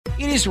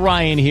It is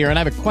Ryan here, and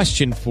I have a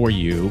question for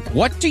you.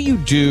 What do you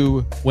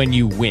do when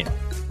you win?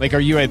 Like, are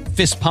you a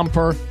fist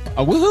pumper,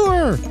 a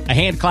woohooer, a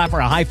hand clapper,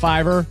 a high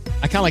fiver?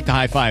 I kind of like the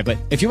high five, but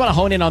if you want to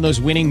hone in on those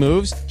winning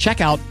moves,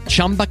 check out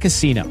Chumba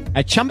Casino.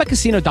 At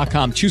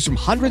ChumbaCasino.com, choose from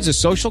hundreds of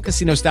social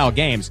casino-style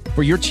games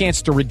for your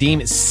chance to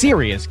redeem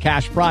serious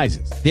cash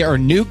prizes. There are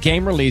new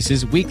game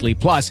releases weekly,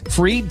 plus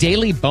free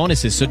daily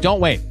bonuses. So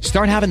don't wait.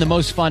 Start having the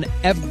most fun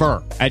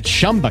ever at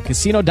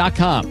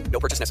ChumbaCasino.com.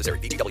 No purchase necessary.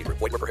 VGW Group.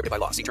 Void where prohibited by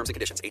law. See terms and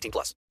conditions.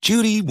 18+.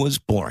 Judy was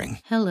boring.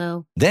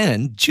 Hello.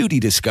 Then Judy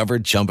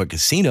discovered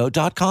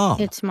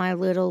ChumbaCasino.com. It's my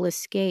little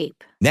escape.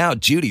 Now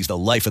Judy's the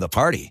life of the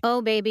party.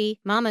 Oh,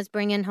 baby, mama's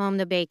bringing home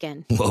the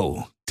bacon.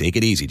 Whoa, take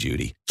it easy,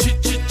 Judy.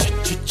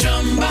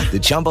 The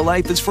Chumba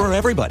life is for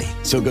everybody.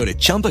 So go to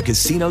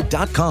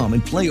ChumbaCasino.com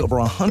and play over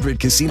 100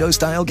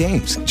 casino-style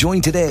games. Join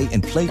today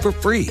and play for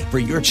free for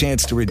your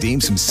chance to redeem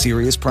some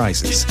serious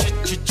prizes.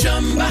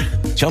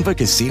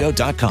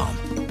 ChumbaCasino.com.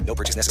 No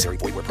purchase necessary.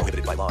 Void where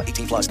prohibited by law.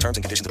 18+. Terms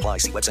and conditions apply.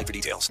 See website for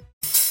details.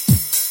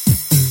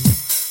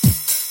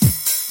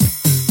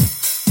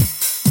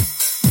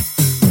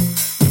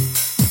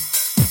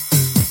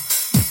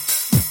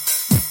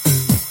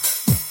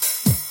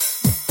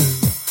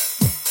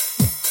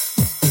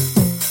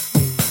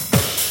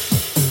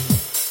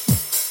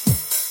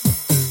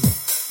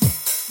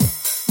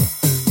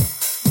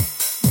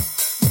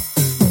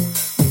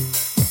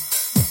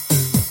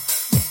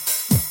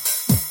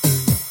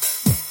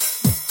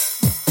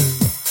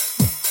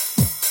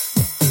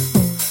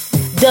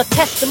 The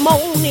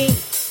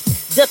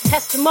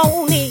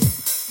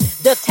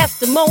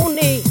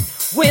testimony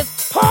with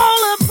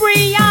Paula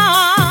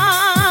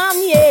Breon,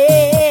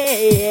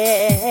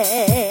 yeah.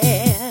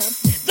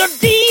 The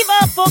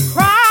diva for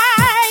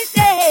Christ,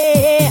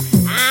 yeah.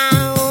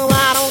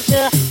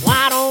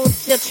 Why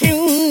don't you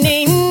tune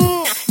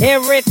in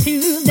every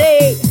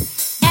Tuesday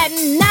at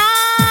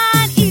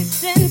 9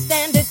 Eastern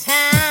Standard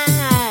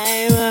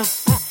Time.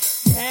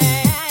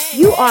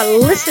 You are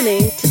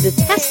listening to The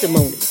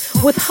Testimony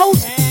with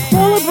host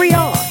Paula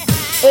Breon,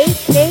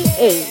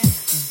 a.k.a.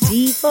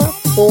 Diva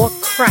for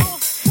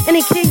Christ. And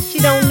in case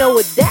you don't know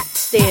what that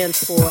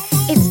stands for,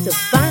 it's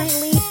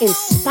divinely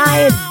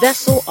inspired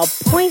vessel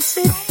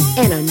appointed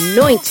and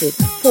anointed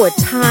for a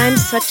time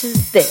such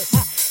as this.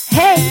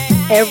 Hey,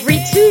 every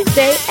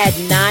Tuesday at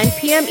 9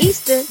 p.m.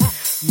 Eastern,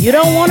 you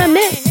don't want to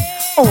miss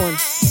on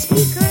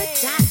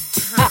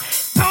Speaker.com.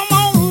 Come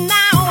on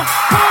now,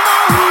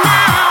 come on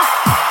now.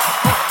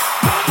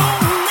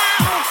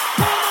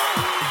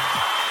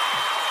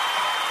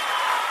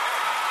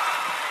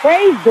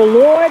 Praise the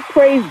Lord,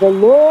 praise the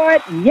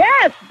Lord.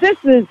 Yes, this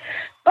is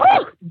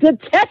The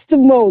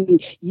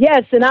Testimony.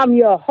 Yes, and I'm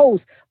your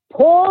host,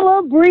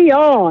 Paula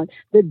Breon,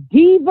 the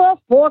Diva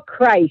for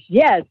Christ.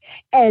 Yes,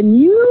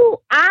 and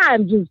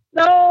I'm just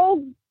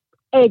so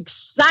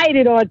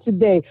excited on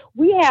today.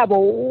 We have a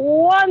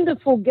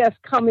wonderful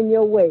guest coming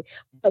your way.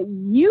 But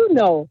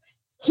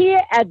here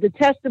at The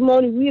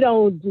Testimony, we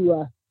don't do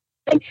a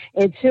thing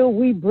until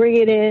we bring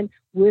it in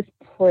with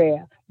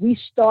prayer. We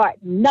start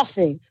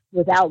nothing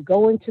without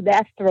going to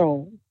that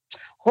throne.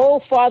 Oh,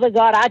 Father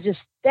God, I just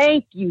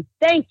thank you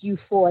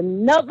for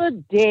another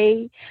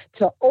day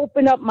to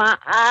open up my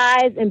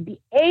eyes and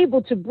be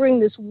able to bring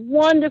this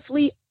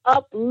wonderfully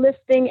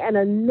uplifting and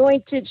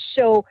anointed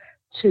show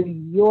to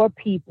your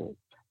people.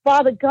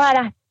 Father God,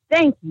 I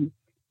thank you.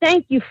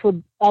 Thank you for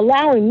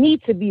allowing me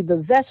to be the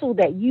vessel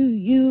that you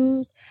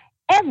use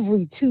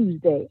every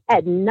Tuesday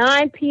at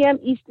 9 p.m.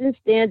 Eastern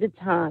Standard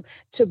Time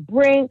to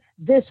bring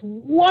this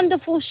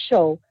wonderful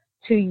show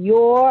to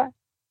your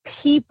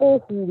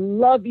people who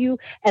love you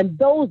and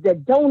those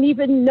that don't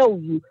even know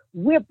you.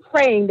 We're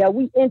praying that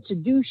we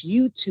introduce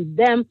you to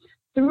them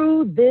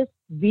through this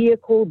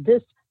vehicle,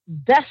 this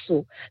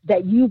vessel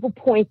that you've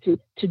appointed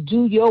to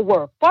do your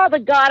work. Father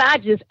God, I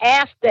just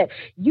ask that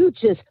you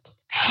just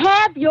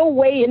have your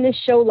way in this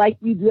show like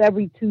you do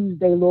every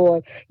Tuesday,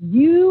 Lord.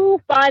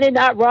 You find it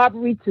not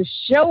robbery to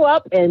show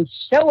up and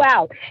show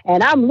out.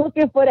 And I'm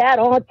looking for that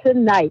on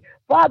tonight.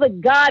 Father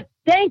God,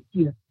 thank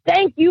you.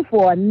 Thank you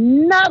for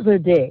another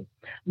day.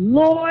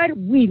 Lord,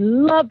 we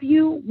love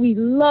you. We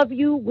love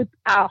you with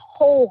our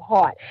whole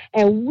heart.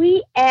 And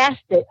we ask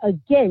that,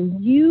 again,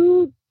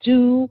 you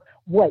do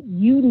what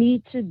you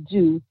need to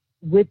do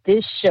with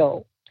this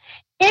show.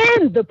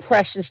 In the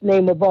precious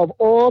name above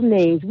all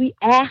names, we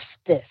ask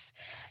this.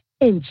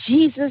 In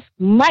Jesus'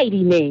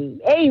 mighty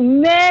name.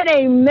 Amen,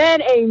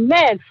 amen,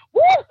 amen.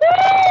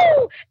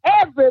 Woohoo!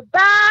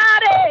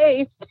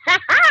 Everybody!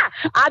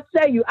 I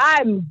tell you,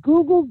 I'm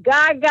Google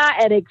Gaga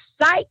and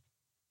excited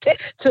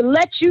to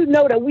let you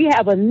know that we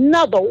have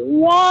another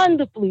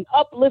wonderfully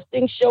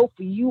uplifting show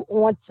for you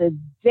on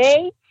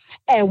today.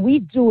 And we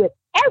do it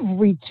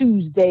every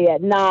Tuesday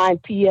at 9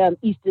 p.m.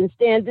 Eastern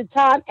Standard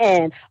Time.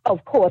 And,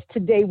 of course,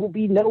 today will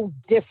be no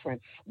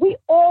different. We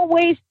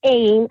always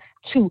aim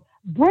to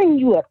bring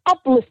you an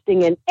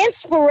uplifting and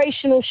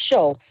inspirational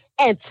show.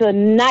 And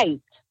tonight,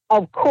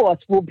 of course,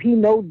 will be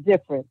no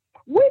different.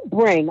 We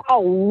bring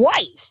a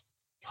wife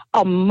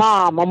a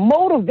mom, a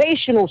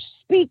motivational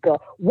speaker,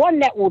 one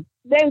that will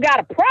then got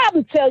a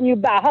problem telling you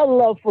about her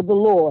love for the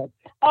Lord.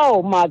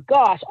 Oh my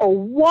gosh, a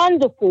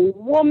wonderful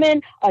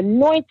woman,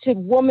 anointed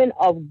woman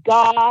of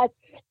God,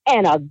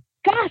 and a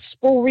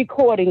gospel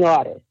recording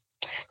artist.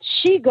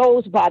 She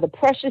goes by the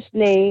precious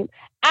name,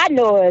 I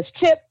know her as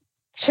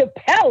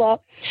Chapella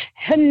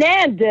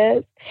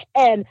Hernandez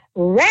and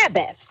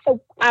Rabas.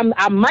 So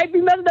I might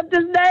be messing up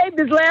this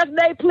last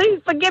name.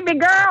 Please forgive me,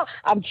 girl.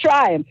 I'm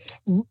trying.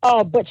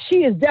 But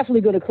she is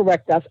definitely going to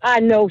correct us. I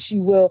know she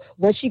will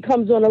when she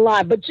comes on the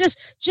line. But just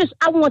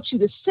I want you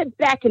to sit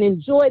back and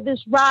enjoy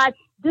this ride.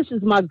 This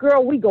is my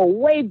girl. We go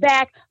way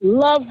back.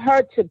 Love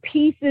her to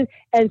pieces,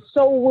 and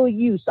so will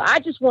you. So I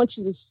just want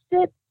you to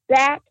sit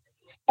back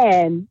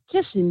and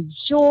just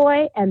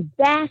enjoy and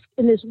bask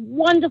in this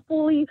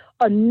wonderfully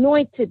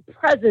anointed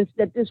presence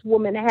that this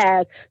woman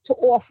has to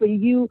offer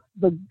you,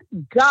 the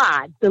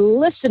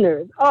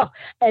listeners. Oh,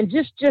 and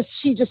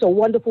she's just a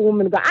wonderful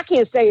woman of God. I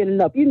can't say it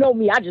enough. You know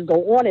me, I just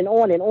go on and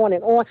on and on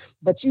and on.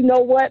 But you know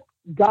what?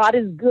 God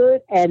is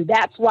good, and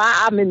that's why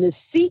I'm in the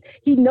seat.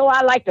 He know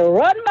I like to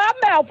run my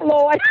mouth,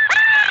 Lord.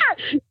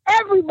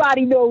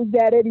 Everybody knows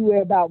that anyway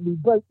about me,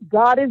 but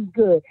God is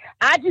good.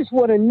 I just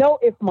want to know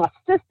if my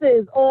sister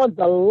is on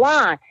the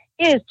line.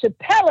 Is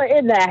Chapella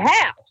in the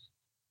house?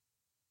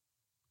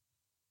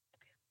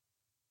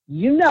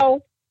 You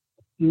know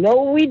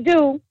what we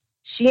do.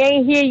 She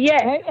ain't here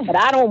yet, but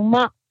I don't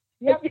mind.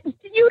 Yep.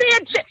 You there,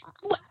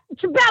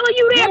 Chapella?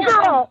 You there,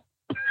 girl?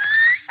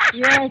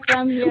 Yes,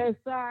 I'm here.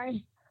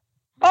 Sorry.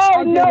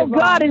 Oh, no,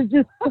 God is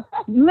just,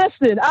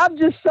 listen, I'm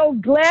just so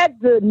glad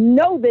to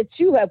know that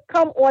you have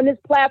come on this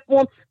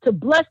platform to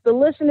bless the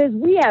listeners.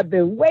 We have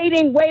been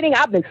waiting.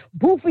 I've been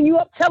boofing you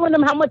up, telling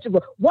them how much of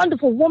a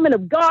wonderful woman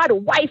of God, a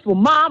wife, a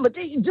mom,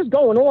 just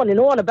going on and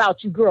on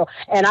about you, girl.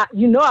 And I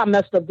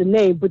messed up the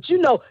name, but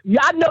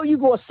I know you're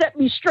going to set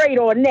me straight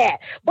on that.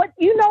 But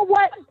you know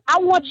what? I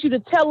want you to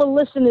tell the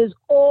listeners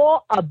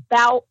all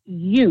about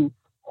you.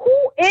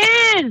 Who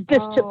is this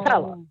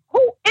Chapella?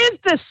 Who is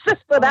this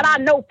sister that I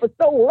know for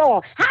so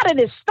long? How did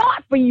it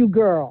start for you,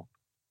 girl?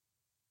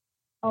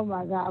 Oh,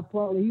 my God,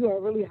 Paula, you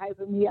are really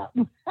hyping me up.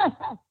 You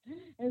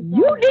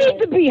need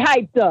to be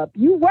hyped up.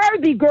 You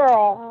worthy,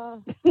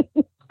 girl.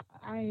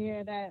 I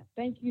hear that.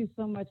 Thank you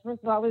so much.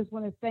 First of all, I just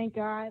want to thank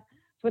God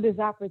for this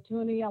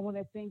opportunity. I want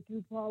to thank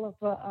you, Paula,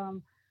 for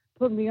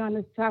putting me on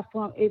this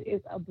platform. It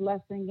is a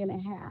blessing and a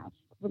half.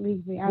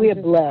 Believe me, we're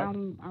blessed.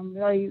 I'm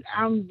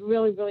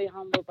really, really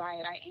humbled by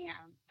it. I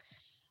am.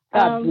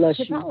 God bless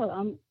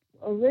Chapella, you.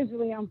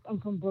 Originally, I'm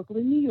from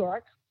Brooklyn, New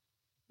York.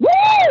 Woo!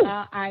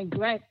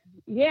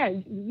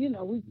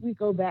 We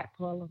go back,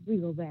 Paula. We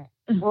go back.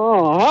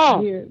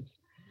 Years.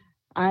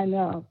 I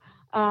know.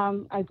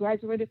 I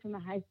graduated from the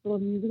High School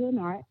of Music and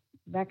Art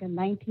back in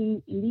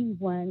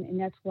 1981, and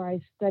that's where I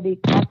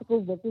studied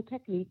classical vocal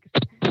techniques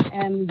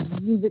and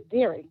music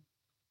theory.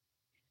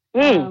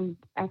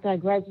 After I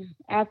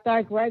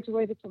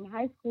graduated from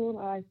high school,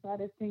 I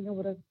started singing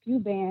with a few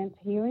bands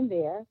here and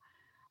there.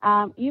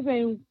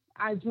 Even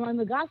I joined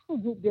the gospel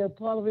group there,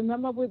 Paula.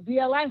 Remember with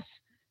BLS?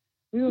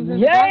 We were in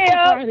the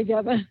gospel choir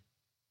together.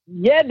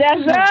 Yeah,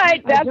 that's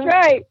right. That's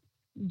right.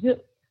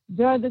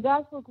 Joined the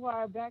gospel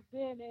choir back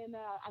then, and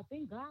I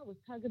think God was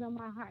tugging on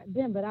my heart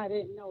then, but I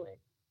didn't know it.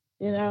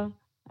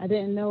 I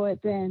didn't know it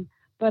then.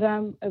 But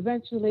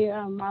eventually,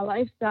 my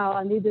lifestyle,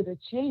 I needed a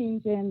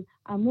change, and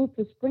I moved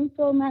to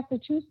Springfield,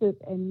 Massachusetts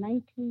in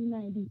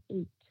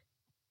 1998.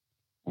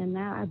 And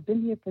now I've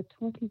been here for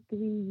 23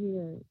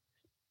 years.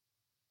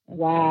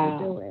 Wow.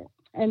 I do it.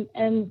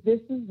 And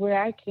this is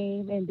where I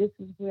came, and this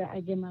is where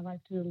I gave my life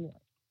to the Lord.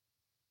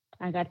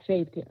 I got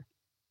saved here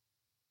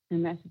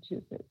in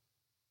Massachusetts.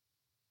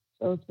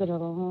 So it's been a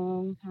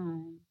long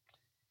time.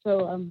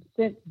 So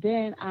since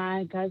then,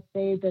 I got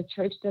saved. The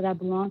church that I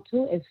belong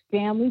to is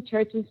Family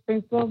Church in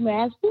Springfield,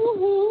 Mass.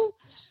 Woo-hoo.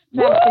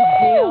 Pastor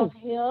Gail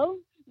Hill.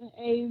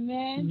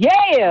 Amen.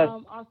 Yeah.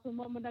 Awesome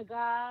woman of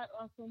God.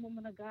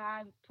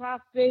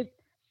 Prophet,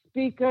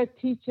 speaker,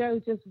 teacher,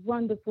 just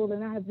wonderful.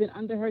 And I have been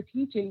under her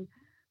teaching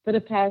for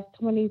the past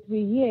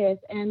 23 years.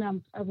 And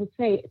I would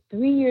say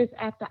 3 years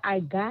after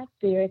I got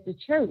there at the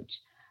church,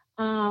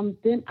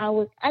 then I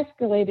was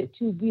escalated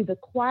to be the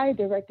choir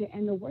director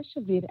and the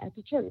worship leader at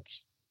the church.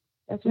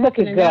 That's Look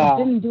at God.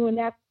 I've been doing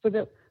that for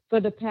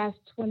the past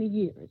 20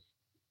 years.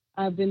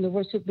 I've been the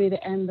worship leader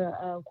and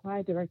the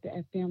choir director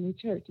at Family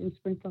Church in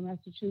Springfield,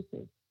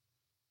 Massachusetts.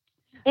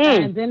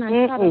 And then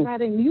I started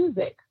writing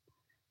music.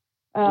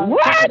 Something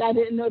I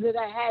didn't know that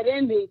I had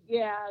in me.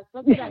 Yeah,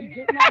 something I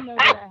did not know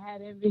that I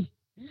had in me.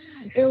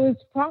 It was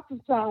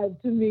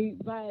prophesied to me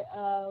by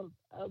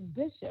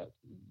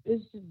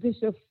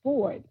Bishop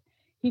Ford.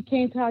 He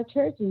came to our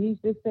church and he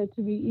just said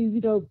to me,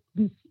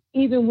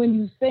 even when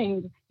you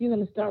sing, you're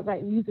going to start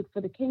writing music for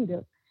the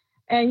kingdom.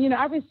 And,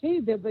 I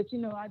received it, but,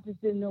 I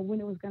just didn't know when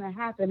it was going to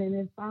happen. And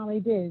it finally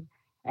did.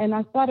 And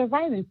I started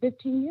writing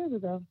 15 years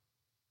ago.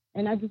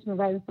 And I've just been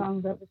writing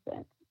songs ever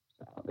since.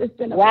 So it's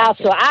been a wow.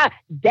 So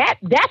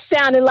that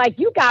sounded like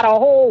you got a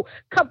whole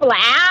couple of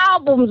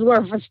albums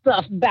worth of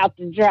stuff about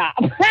to drop.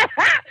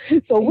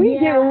 So we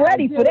getting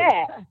ready for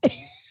that.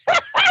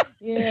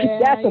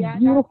 That's a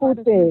beautiful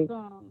thing.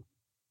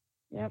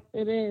 Yep,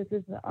 it is.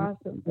 It's an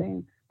awesome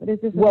thing. But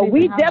it's just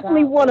we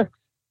definitely want to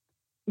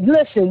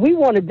listen. We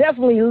want to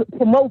definitely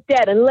promote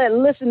that and let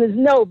listeners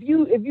know if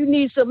you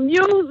need some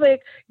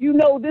music,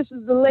 this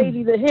is the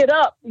lady to hit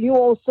up. You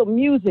want some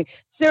music?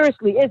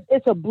 Seriously,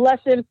 it's a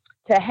blessing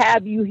to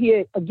have you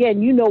here again.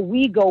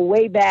 We go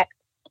way back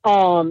to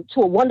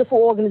a wonderful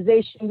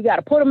organization. We got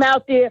to put them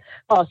out there.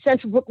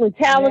 Central Brooklyn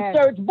Talent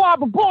Search,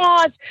 Barbara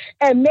Barnes,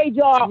 and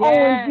Major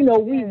Owens.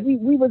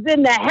 We was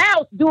in the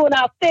house doing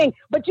our thing.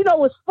 But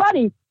what's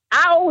funny?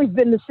 I always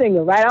been the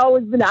singer, right? I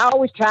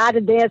always tried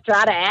to dance,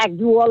 try to act,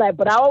 do all that,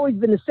 but I always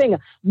been the singer.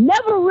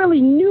 Never really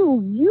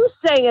knew you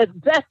sang as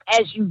best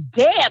as you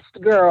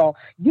danced, girl.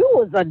 You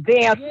was a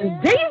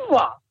dancing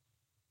diva.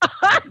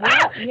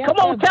 Come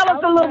on, tell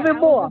us a little bit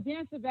more. I was a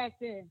dancer back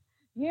then.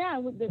 Yeah,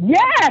 with the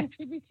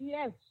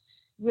CBTS,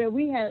 where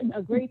we had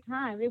a great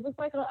time. It was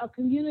like a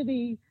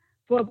community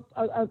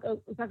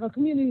it's like a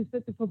community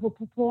center for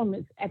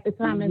performance at the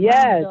time in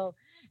Brownsville.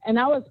 And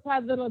I was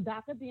part of the little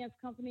DACA dance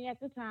company at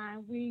the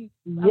time.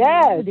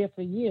 I was there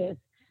for years,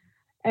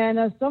 and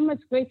so much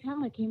great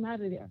talent came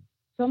out of there.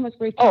 So much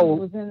great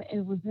talent was in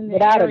the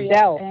without area, a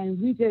doubt. And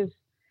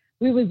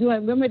we was doing.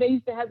 Remember, they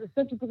used to have the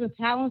Central Brooklyn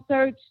Talent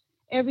Search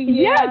every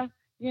year.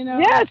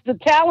 Yes, the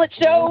talent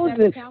shows,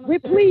 and we're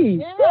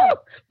pleased. Yeah.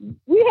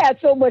 We had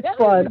so much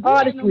fun,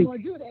 honestly.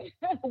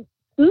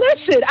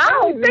 Listen, I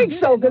don't think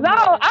so, because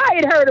I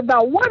ain't heard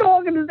about one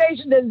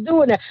organization that's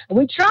doing that. And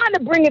we're trying to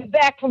bring it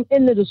back from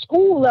into the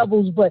school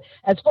levels, but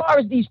as far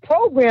as these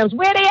programs,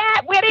 where they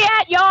at,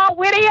 y'all?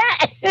 Where they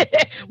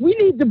at? We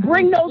need to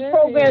bring those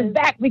programs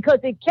back because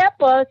it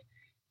kept us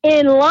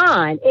in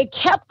line. It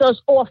kept us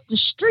off the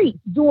street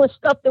doing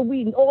stuff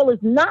all this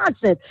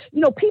nonsense.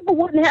 People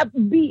wouldn't have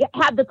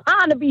the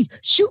time to be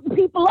shooting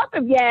people up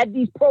if you had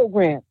these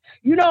programs.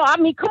 Come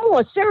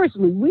on,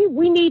 seriously.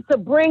 We need to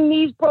bring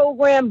these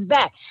programs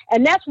back.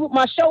 And that's what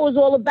my show is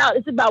all about.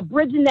 It's about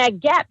bridging that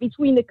gap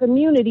between the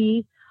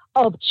communities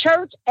of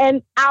church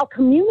and our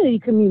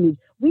communities.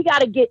 We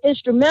got to get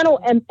instrumental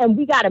and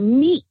we got to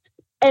meet.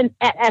 And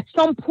at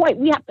some point,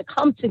 we have to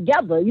come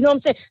together, you know what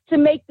I'm saying, to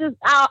make this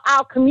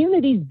our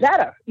communities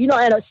better,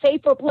 and a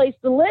safer place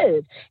to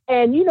live.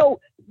 And,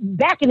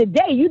 back in the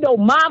day,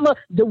 Mama,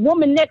 the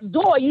woman next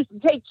door used to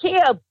take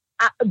care of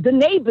the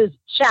neighbor's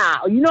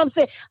child. You know what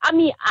I'm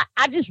saying?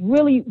 I just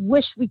really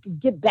wish we could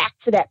get back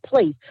to that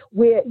place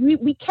where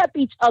we kept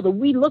each other.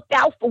 We looked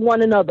out for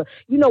one another.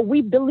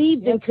 We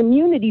believed in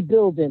community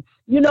building.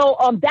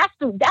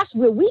 That's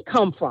where we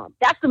come from.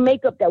 That's the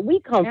makeup that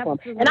we come from.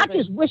 And I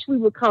just wish we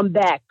would come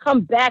back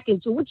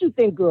into what you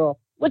think, girl?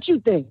 What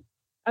you think?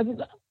 I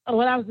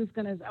was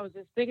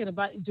just thinking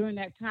about it during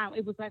that time.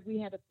 It was like we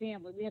had a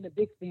family. We had a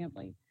big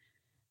family.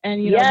 And,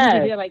 we were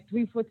there like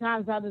 3-4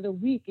 times out of the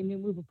week, and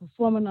then we were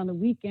performing on the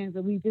weekends,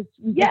 and we just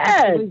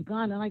always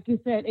gone. And like you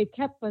said, it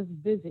kept us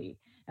busy.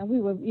 And we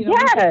were, we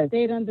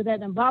stayed under that.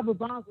 And Barbara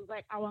Barnes was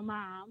like our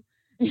mom.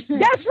 That's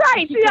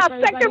right. She's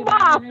our second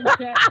mom.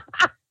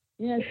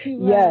 She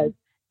was. Yes.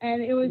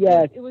 And it was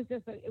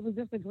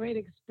just a great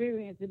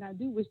experience. And I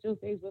do wish those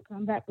days would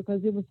come back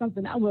because it was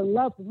something I would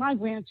love for my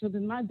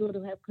grandchildren, my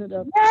daughter could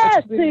have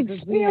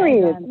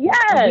experienced.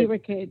 Yes. When we were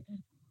kids.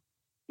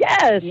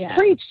 Yes,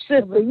 preach,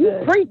 sister.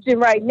 You preaching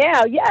right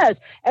now. Yes,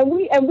 and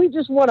we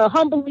just want to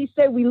humbly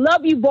say we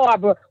love you,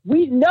 Barbara.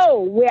 We know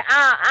where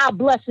our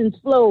blessings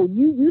flow.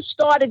 You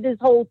started this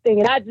whole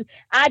thing, and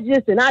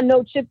I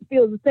know Chip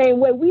feels the same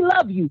way. We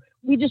love you.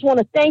 We just want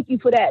to thank you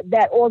for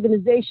that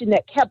organization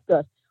that kept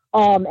us.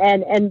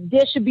 And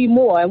there should be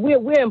more. And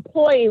we're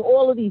employing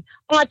all of these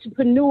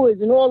entrepreneurs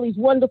and all these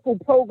wonderful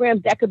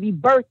programs that could be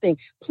birthing.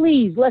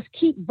 Please, let's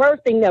keep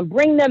birthing them,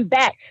 bring them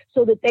back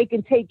so that they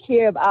can take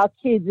care of our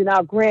kids and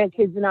our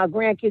grandkids and our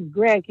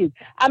grandkids.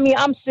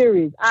 I'm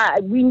serious.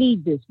 We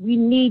need this. We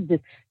need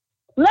this.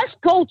 Let's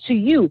go to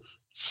you.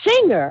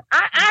 Singer.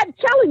 I'm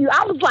telling you,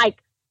 I was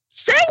like,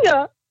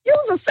 singer? You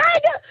was a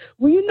singer?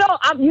 Well,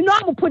 I'm going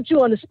to put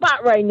you on the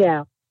spot right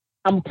now.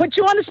 I'm going to put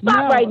you on the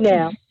spot right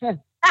now.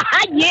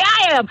 Yeah,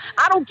 I am.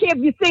 I don't care if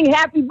you sing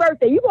happy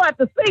birthday. You're going to have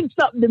to sing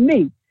something to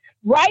me.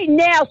 Right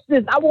now,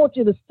 sis, I want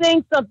you to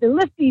sing something.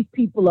 Lift these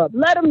people up.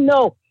 Let them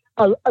know,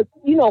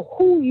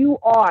 who you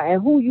are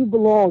and who you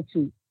belong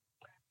to.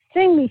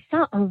 Sing me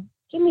something.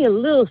 Give me a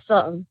little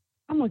something.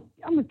 I'm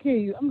gonna kill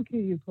you. I'm going to kill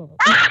you, Paul.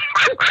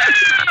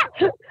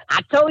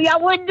 I told you I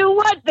wouldn't do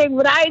one thing,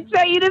 but I ain't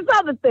tell you this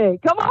other thing.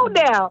 Come on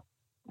now.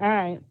 All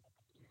right.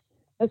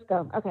 Let's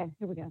go. Okay,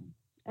 here we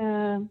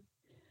go.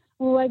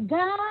 What God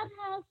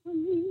has for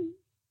me,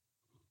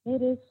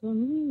 it is for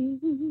me.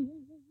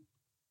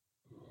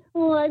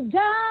 What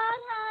God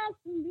has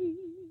for me,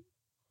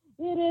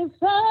 it is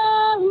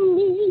for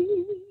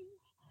me.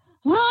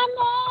 I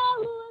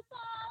know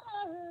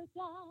without a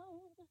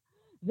doubt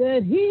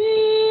that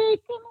He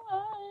can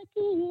work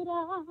it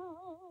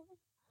out.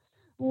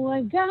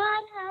 What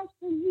God has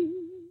for me,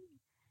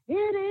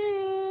 it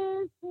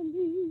is for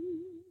me.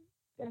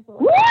 That's all.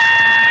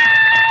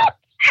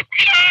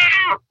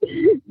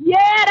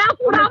 Yeah, that's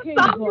what I'm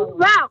talking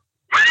about.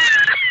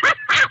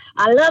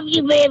 I love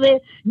you, baby.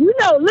 You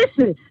know,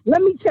 listen,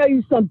 let me tell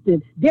you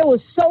something. There was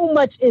so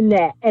much in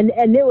that. And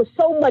there was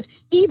so much,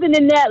 even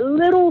in that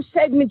little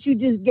segment you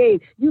just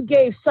gave. You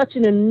gave such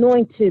an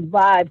anointed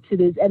vibe to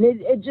this. And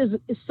it just,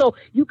 so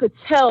you could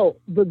tell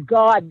the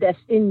God that's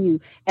in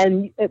you.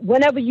 And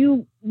whenever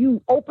you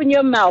open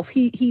your mouth,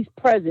 he's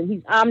present.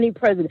 He's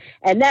omnipresent.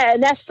 And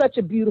that's such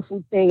a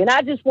beautiful thing. And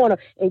I just want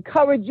to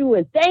encourage you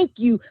and thank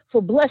you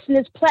for blessing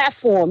this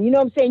platform. You know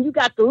what I'm saying? You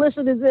got the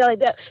listeners there like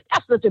that.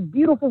 That's such a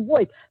beautiful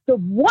voice. The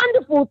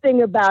wonderful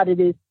thing about it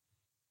is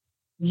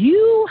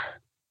you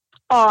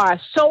are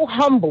so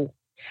humble.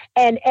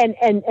 And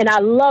I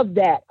love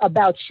that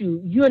about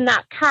you. You're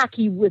not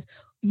cocky with,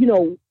 you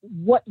know,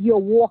 what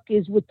your walk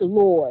is with the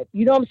Lord.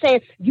 You know what I'm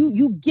saying?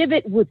 You give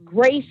it with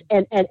grace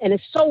and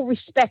it's so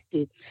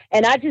respected.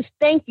 And I just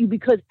thank you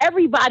because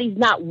everybody's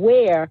not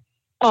where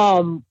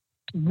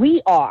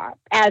we are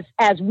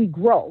as we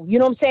grow. You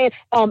know what I'm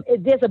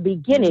saying? There's a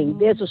beginning.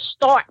 There's a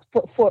start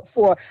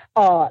for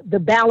the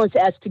balance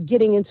as to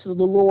getting into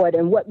the Lord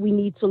and what we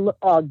need to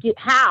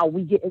how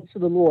we get into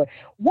the Lord.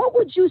 What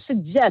would you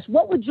suggest?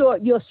 What would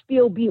your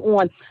spiel be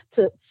on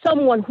to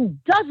someone who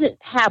doesn't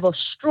have a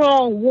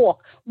strong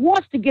walk,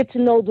 wants to get to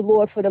know the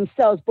Lord for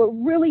themselves, but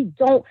really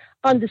don't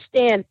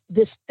understand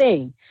this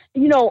thing?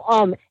 You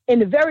know, in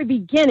the very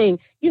beginning,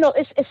 you know,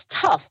 it's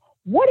tough.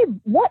 What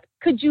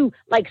could you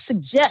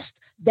suggest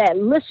that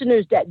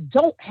listeners that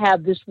don't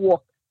have this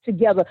walk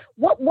together,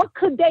 what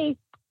could they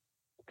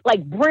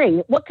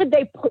bring? What could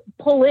they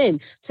pull in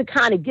to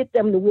kind of get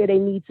them to where they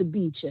need to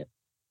be, Chip?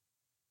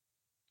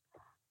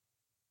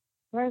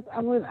 First, I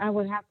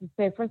would have to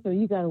say, first of all,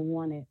 you gotta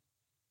want it.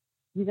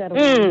 You gotta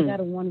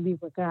want to be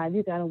with God.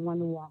 You gotta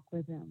want to walk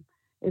with Him.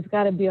 It's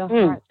gotta be a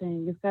heart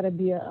thing. It's gotta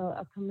be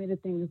a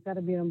committed thing. It's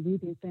gotta be an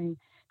obedient thing.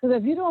 Because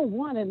if you don't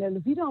want it and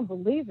if you don't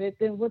believe it,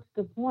 then what's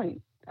the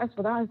point? That's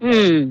what I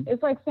say.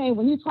 It's like saying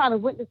when you try to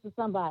witness to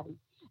somebody,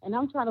 and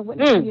I'm trying to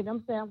witness to you, and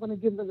I'm saying I'm going to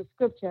give them the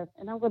scripture,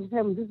 and I'm going to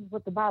tell them this is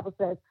what the Bible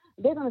says.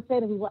 They're going to say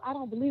to me, well, I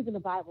don't believe in the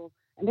Bible.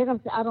 And they're going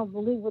to say, I don't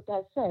believe what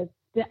that says.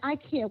 Then I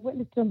can't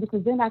witness to them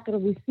because they're not going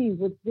to receive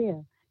what's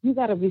there. You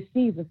got to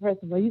receive it,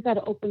 first of all. You got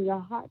to open your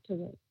heart to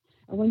it.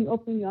 And when you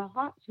open your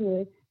heart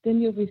to it,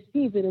 then you'll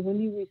receive it. And when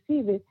you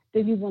receive it,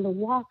 then you want to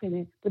walk in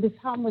it. But it's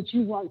how much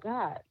you want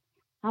God.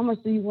 How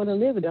much do you want to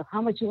live it? Or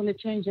how much you want to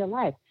change your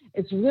life?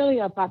 It's really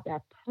about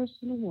that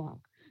personal walk,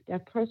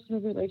 that personal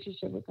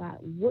relationship with God.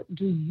 What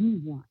do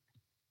you want?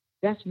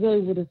 That's really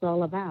what it's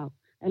all about.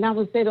 And I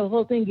would say the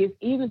whole thing is,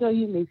 even though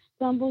you may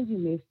stumble, you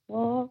may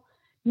fall,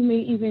 you may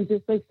even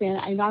just saying,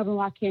 I know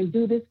I can't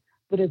do this,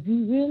 but if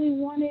you really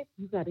want it,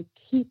 you got to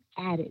keep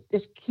at it.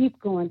 Just keep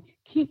going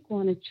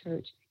to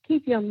church,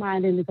 keep your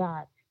mind in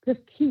God. Just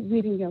keep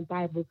reading your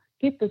Bible.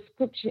 Get the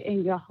scripture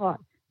in your heart.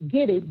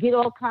 Get it. Get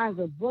all kinds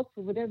of books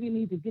or whatever you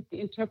need to get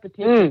the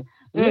interpretation.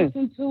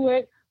 Listen to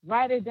it.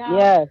 Write it down.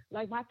 Yes.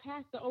 Like my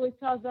pastor always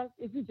tells us,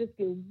 if you just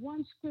get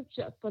one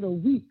scripture for the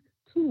week,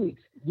 2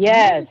 weeks,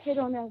 meditate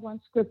on that one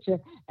scripture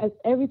as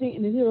everything,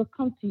 and then it'll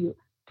come to you.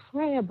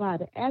 Pray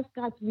about it. Ask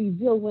God to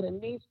reveal what it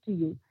means to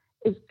you.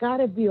 It's got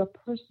to be a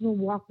personal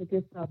walk with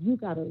yourself. You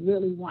got to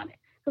really want it.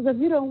 Because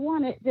if you don't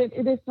want it, then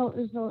there's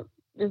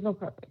no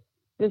purpose.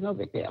 There's no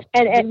big deal.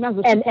 And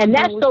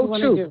that's so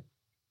true.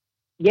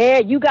 Yeah,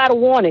 you gotta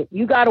want it.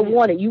 You gotta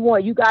want it.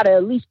 You gotta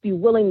at least be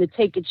willing to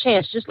take a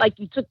chance, just like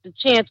you took the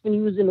chance when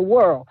you was in the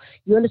world.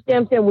 You understand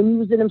what I'm saying? When you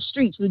was in them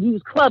streets, when you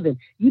was clubbing,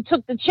 you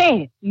took the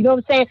chance. You know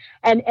what I'm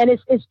saying? And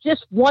it's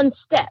just one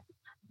step.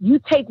 You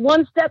take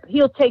one step,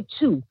 he'll take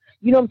two.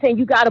 You know what I'm saying?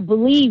 You gotta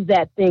believe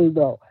that thing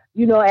though.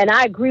 You know, and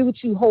I agree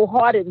with you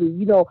wholeheartedly.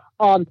 You know,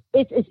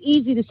 it's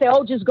easy to say,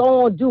 oh, just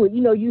go on, do it.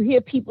 You know, you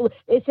hear people,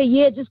 they say,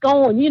 yeah, just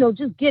go on, you know,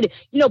 just get it.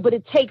 You know, but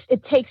it takes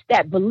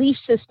that belief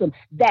system,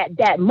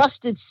 that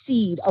mustard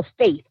seed of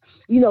faith.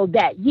 You know,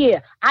 that, yeah,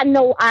 I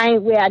know I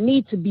ain't where I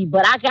need to be,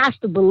 but I got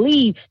to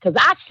believe because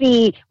I've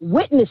seen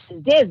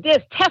witnesses.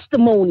 There's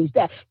testimonies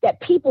that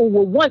people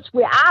were once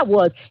where I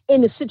was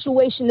in the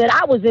situation that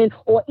I was in,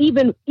 or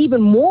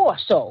even more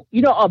so,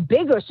 you know, a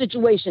bigger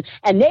situation.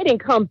 And they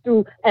didn't come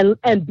through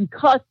and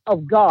because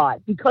of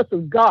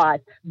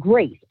God's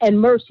grace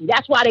and mercy.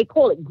 That's why they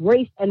call it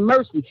grace and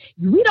mercy.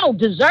 We don't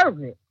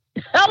deserve it.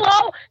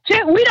 Hello,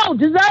 we don't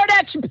deserve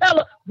that,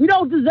 Chappella. We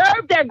don't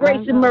deserve that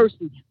grace and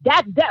mercy.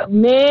 That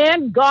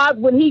man, God,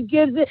 when He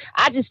gives it,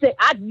 I just say,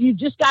 you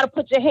just got to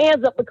put your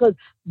hands up because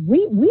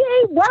we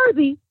ain't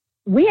worthy.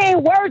 We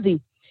ain't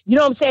worthy. You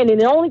know what I'm saying? And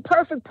the only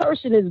perfect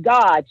person is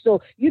God.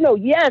 So, you know,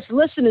 yes,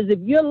 listeners, if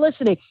you're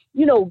listening,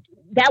 you know,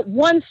 that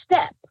one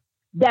step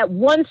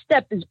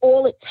is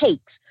all it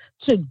takes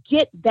to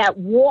get that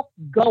walk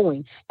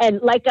going. And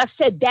like I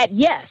said, that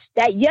yes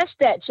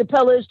that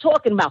Chappella is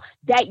talking about,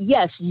 that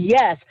yes,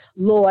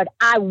 Lord,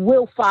 I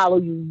will follow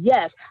you.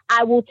 Yes,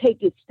 I will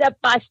take it step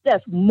by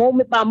step,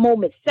 moment by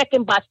moment,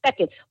 second by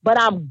second, but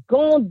I'm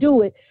going to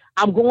do it.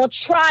 I'm going to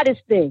try this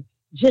thing.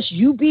 Just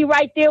you be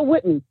right there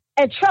with me.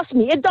 And trust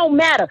me, it don't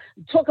matter.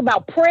 Talk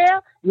about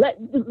prayer. Let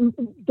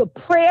the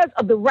prayers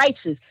of the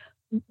righteous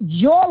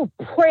your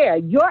prayer,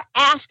 your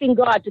asking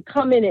God to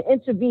come in and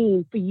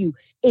intervene for you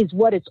is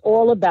what it's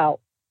all about.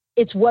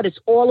 It's what it's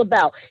all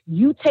about.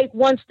 You take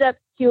one step,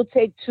 he'll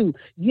take two.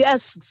 Yes,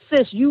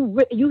 sis, you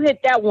hit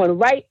that one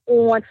right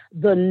on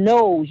the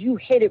nose. You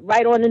hit it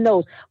right on the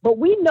nose. But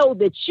we know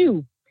that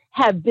you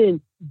have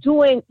been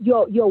doing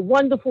your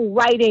wonderful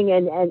writing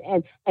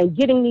and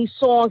getting these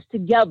songs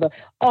together.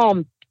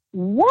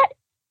 What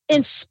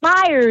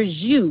inspires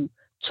you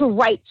to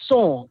write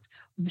songs?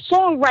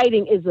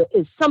 Songwriting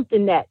is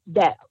something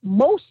that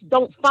most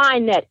don't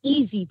find that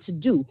easy to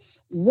do.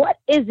 What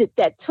is it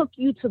that took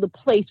you to the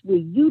place where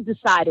you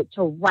decided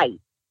to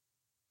write?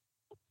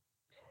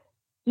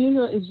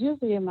 It's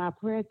usually in my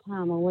prayer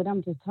time or when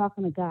I'm just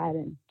talking to God,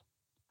 and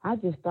I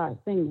just start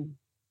singing.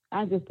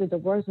 I just did the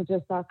words and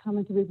just start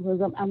coming to me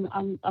because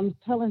I'm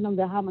telling them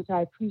that how much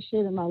I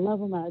appreciate them, I love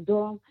them, I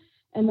adore them,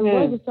 and the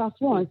words will start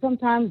flowing.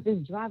 Sometimes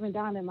just driving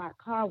down in my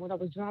car when I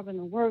was driving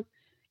to work,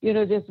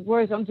 just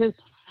words. I'm just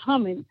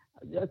humming.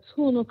 A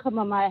tune will come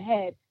in my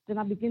head. Then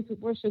I begin to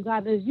worship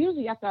God. It's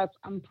usually after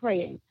I'm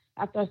praying.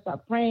 After I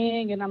start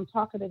praying and I'm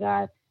talking to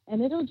God,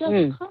 and it'll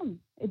just come.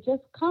 It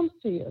just comes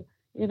to you,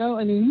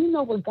 and you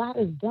know what God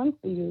has done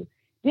for you.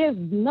 There's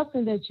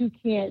nothing that you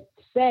can't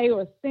say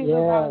or sing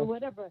about or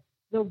whatever.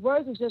 The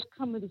words will just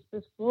come and it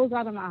just flows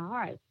out of my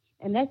heart.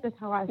 And that's just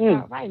how I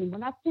start writing.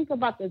 When I think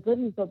about the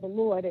goodness of the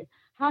Lord and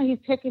how he's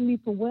taken me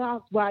from where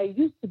I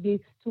used to be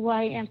to where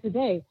I am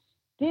today,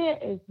 there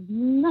is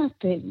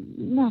nothing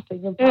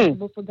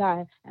impossible for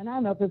God. And I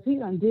know because he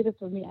done did it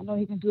for me. I know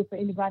he can do it for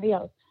anybody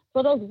else.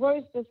 So those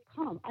words just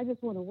come. I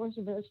just want to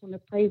worship him. I just want to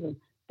praise him.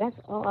 That's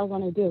all I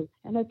want to do.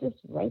 And I just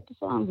write the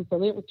songs. The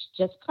lyrics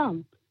just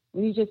come.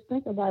 When you just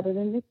think about it,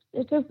 and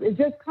it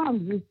just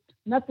comes. It's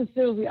nothing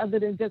seriously other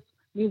than just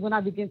me when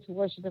I begin to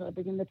worship him, I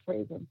begin to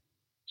praise him.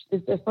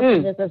 It's just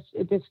something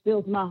it just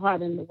fills my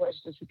heart and the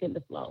words just begin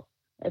to flow.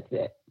 That's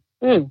it.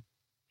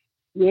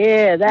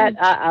 Yeah,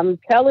 I'm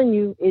telling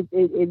you, it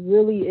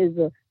really is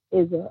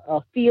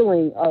a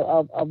feeling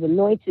of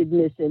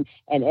anointedness and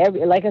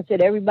like I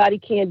said, everybody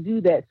can't do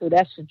that. So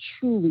that's a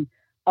truly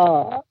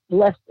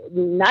blessed,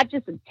 not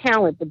just a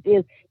talent, but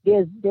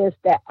there's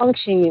that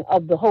unctioning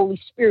of the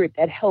Holy Spirit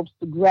that helps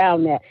to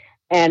ground that.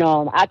 And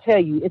I tell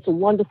you, it's a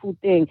wonderful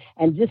thing.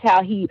 And just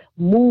how he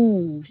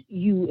moves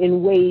you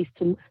in ways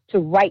to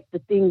write the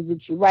things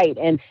that you write.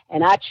 And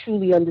I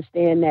truly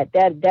understand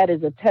that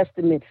is a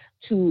testament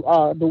to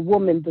the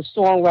woman, the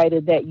songwriter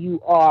that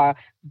you are.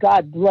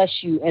 God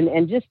bless you.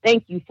 And just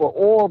thank you for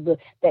all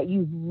that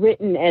you've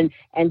written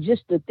and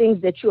just the things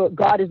that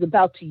God is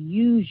about to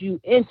use you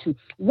into.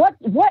 What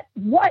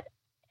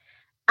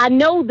I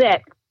know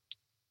that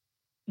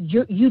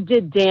you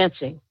did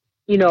dancing.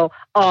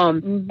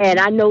 And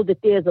I know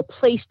that there's a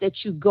place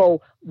that you go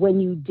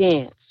when you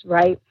dance,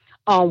 right?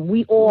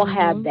 We all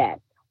have that.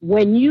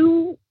 When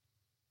you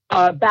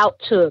are about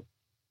to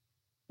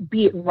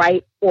be it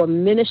right or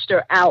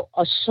minister out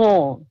a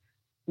song,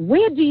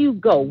 where do you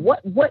go?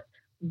 What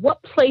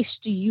place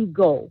do you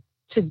go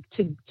to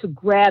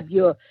grab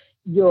to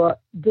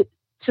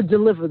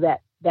deliver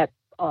that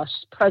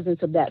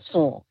presence of that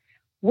song?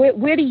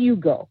 Where do you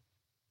go?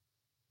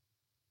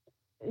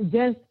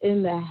 Just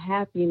in the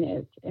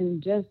happiness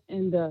and just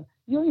in the,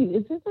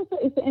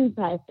 it's an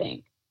inside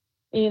thing.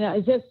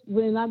 It's just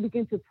when I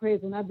begin to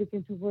praise, when I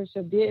begin to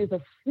worship, there is a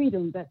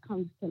freedom that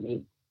comes to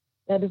me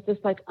that is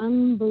just like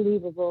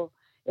unbelievable.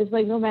 It's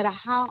like no matter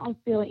how I'm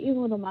feeling,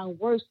 even on my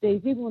worst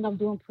days, even when I'm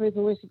doing praise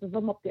and worship, because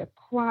I'm up there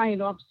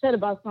crying or upset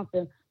about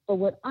something, but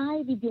when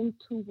I begin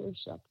to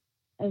worship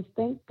and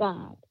thank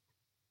God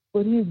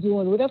what he's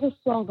doing, whatever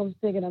song I'm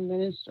singing, I'm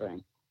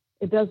ministering,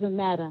 it doesn't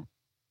matter.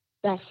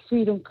 That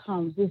freedom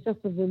comes. It's just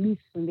a release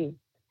for me.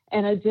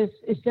 And it's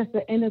just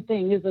an inner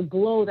thing. There's a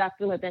glow that I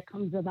feel like that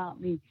comes about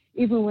me.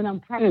 Even when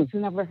I'm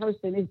practicing, I'm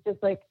rehearsing, it's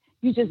just like,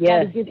 you just got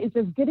to it's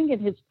just getting in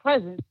his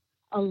presence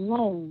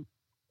alone.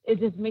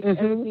 It just makes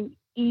everything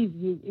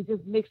easy. It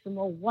just makes it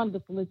more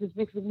wonderful. It just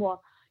makes it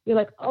more, you're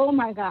like, oh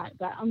my God,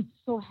 I'm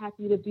so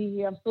happy to be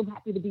here. I'm so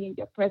happy to be in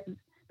your presence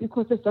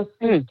because it's a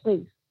safe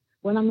place.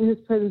 When I'm in his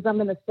presence, I'm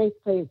in a safe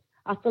place.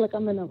 I feel like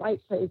I'm in the right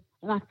place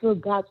and I feel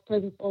God's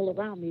presence all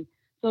around me.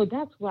 So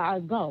that's where I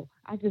go.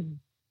 I just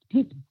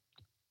dig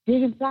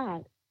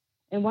inside.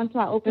 And once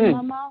I open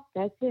my mouth,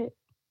 that's it.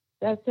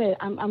 That's it.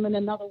 I'm in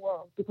another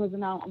world because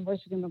now I'm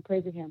worshiping and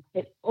praising him.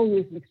 It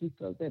always makes me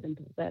feel good and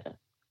feel better.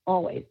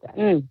 Always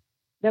that.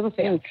 Never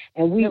fails.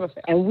 And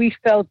we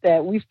felt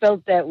that. We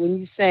felt that when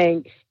you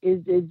sang,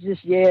 it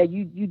just,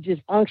 you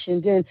just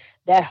unctioned in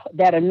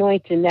that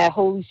anointing, that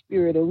Holy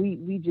Spirit. And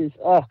we just,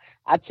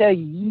 I tell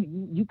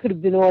you could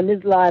have been on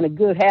this line a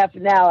good half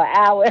an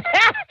hour,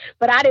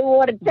 but I didn't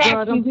want to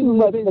tax you too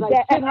much.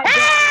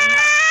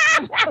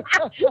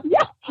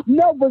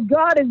 No, but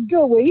God is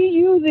good. When he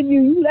using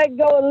you, you let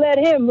go and let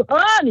him,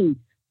 honey.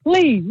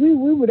 Please, we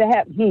would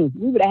have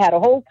had a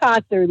whole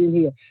concert in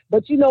here.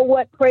 But you know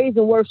what? Praise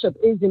and worship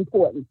is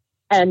important,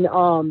 and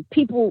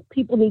people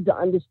need to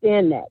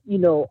understand that.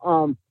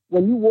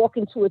 when you walk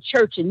into a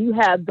church and you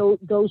have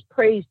those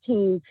praise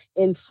teams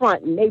in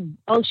front and they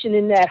unction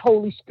in that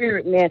Holy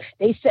Spirit, man,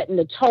 they setting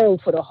the tone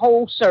for the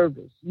whole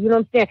service. You know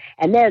what I'm saying?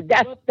 And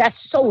that's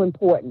so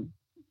important.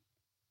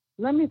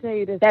 Let me tell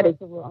you this, that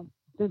first of all.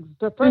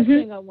 The first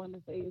thing I want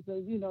to say is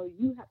that, you know,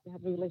 you have to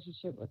have a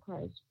relationship with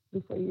Christ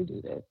before you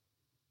do this.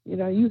 You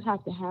know, you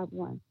have to have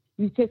one.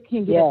 You just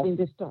can't get up and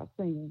just start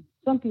singing.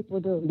 Some people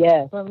do.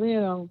 Yeah. But,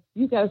 you know,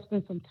 you got to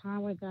spend some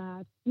time with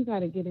God. You got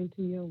to get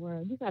into your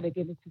word. You got to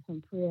get into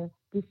some prayer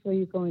before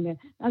you go in there.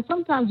 And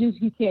sometimes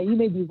you can't. You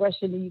may be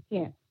rushing and you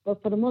can't.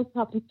 But for the most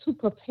part, to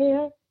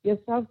prepare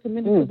yourself to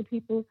minister to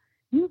people,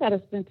 you got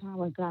to spend time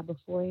with God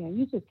beforehand.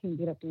 You just can't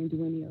get up there and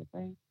do any old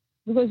thing.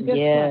 Because guess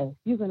what?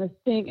 You're going to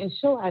sing and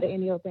show out of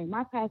any old thing.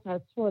 My pastor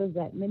has taught us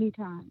that many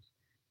times.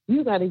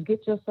 You got to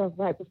get yourself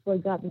right before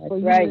God, before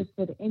you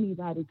minister to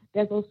anybody.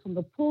 That goes from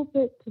the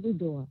pulpit to the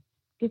door.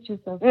 Get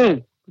yourself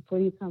right before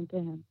you come to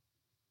him.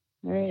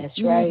 All right? That's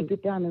you right. need to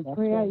get down in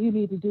prayer. Right. You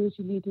need to do what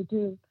you need to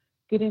do.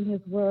 Get in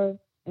his word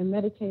and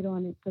meditate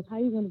on it. Because how are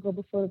you going to go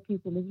before the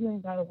people if you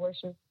ain't got to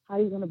worship? How are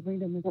you going to bring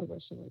them into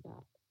worship with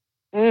God?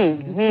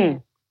 Mm-hmm.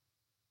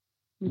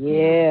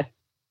 Yeah.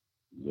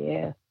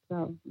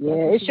 So,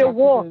 it's your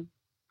walk.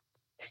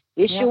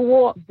 It's your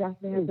walk.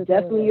 It's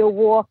definitely your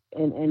walk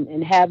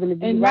and having to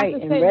be and right not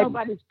to and say ready.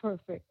 Nobody's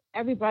perfect.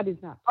 Everybody's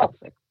not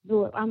perfect.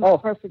 I'm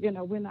not perfect. You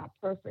know, we're not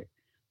perfect.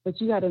 But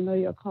you got to know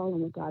your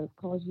calling, what God has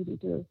called you to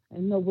do,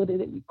 and know what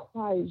it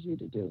requires you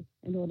to do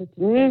in order to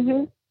do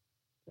it.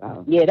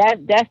 So, yeah,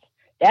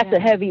 that's a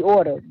heavy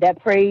order.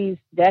 That praise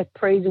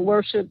and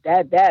worship,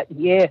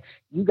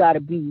 you got to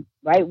be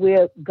right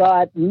where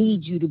God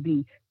needs you to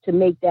be to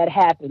make that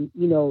happen.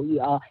 You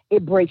know,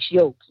 it breaks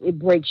yokes. It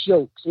breaks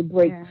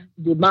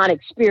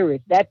demonic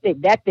spirits. That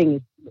thing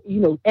is,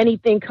 you know,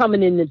 anything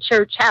coming in the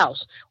church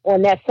house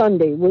on that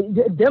Sunday,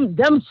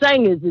 them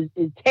singers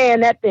is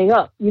tearing that thing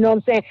up. You know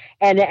what I'm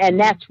saying? And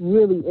that's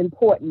really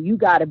important. You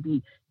got to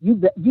be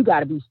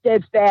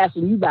steadfast,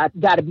 and you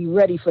got to be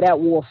ready for that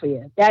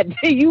warfare. That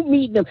you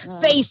meet them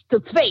face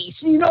to face.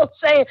 You know what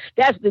I'm saying?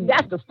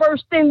 That's the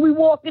first thing we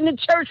walk in the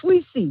church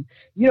we see.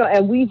 You know,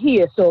 and we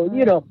hear. So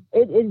you know,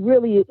 it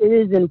really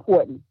is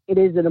important. It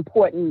is an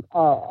important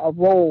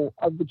role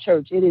of the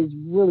church. It is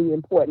really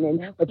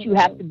important, but you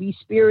have to be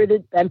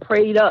spirited and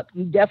prayed up.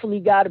 You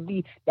definitely got to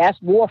be. That's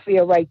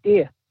warfare right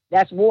there.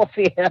 That's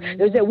warfare.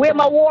 They say, where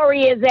my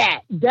warriors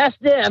at? That's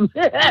them.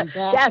 Exactly.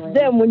 That's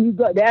them when you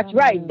go. That's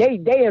right. They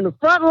in the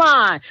front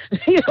line.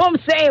 You know what I'm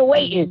saying?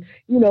 Waiting,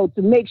 you know,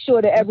 to make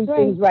sure that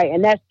everything's right.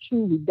 And that's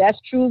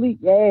truly,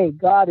 hey,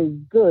 God is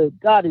good.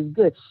 God is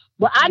good.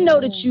 But I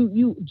know that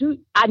you do.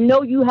 I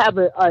know you have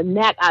a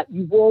knack.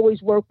 You've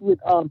always worked with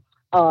the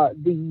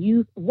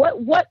youth.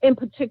 What in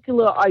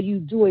particular are you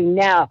doing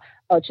now,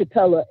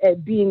 Chapella,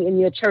 at being in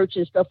your church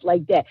and stuff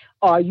like that?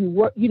 Are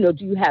you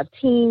do you have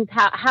teams?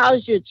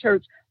 How's your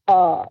church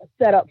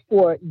set up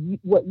for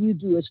what you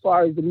do as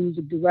far as the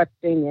music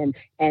directing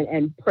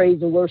and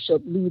praise and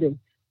worship leading?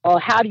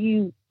 How do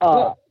you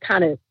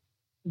kind of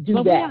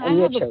do that in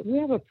your church? We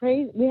have a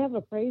praise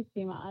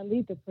team. I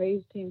lead the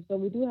praise team, so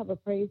we do have a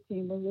praise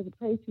team. But there's a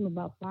praise team of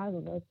about 5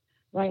 of us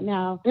right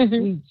now.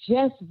 We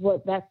just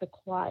brought back the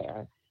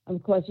choir.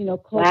 Of course, you know,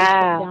 COVID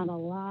shut down a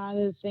lot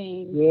of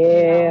things.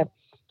 Yeah.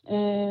 You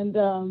know?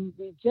 And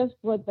we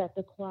just brought back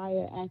the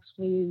choir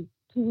actually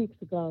 2 weeks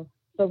ago.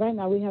 So right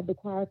now we have the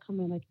choir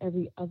coming like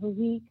every other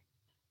week.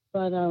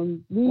 But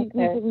we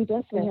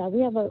definitely have.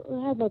 We have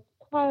a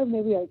choir,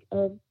 maybe like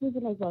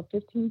about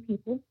 15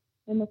 people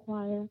in the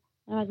choir.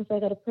 And like I said, I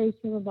got a praise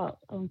team about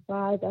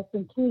 5. That's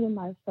including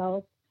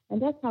myself.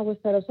 And that's how we're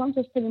set up. So I'm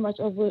just pretty much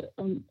over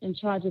in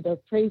charge of the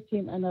praise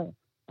team and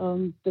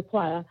the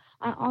choir.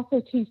 I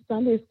also teach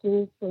Sunday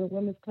school for the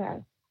women's class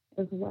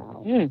as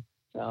well.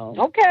 So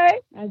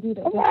I do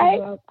that.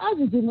 Right. I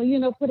just do,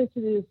 put it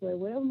to this way.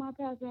 Whatever my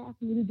pastor asks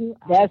me to do,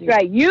 that's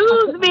right.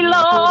 Use me,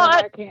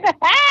 Lord.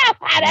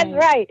 That's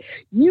right.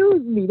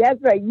 Use me.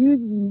 That's right. Use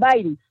me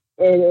mighty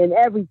and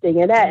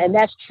everything. And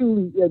that's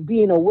truly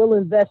being a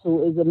willing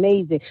vessel is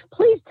amazing.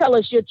 Please tell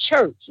us your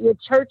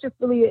church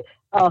affiliate.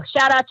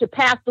 Shout out your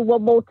pastor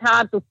one more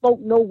time so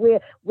folk know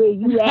where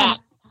you at.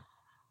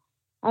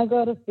 I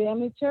go to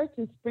Family Church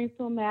in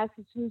Springfield,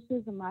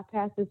 Massachusetts, and my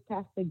pastor is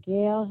Pastor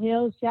Gail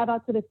Hill. Shout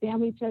out to the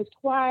Family Church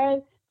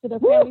Choir, to the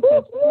Family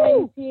Church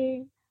Praise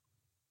Team.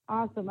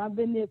 Awesome. I've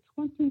been there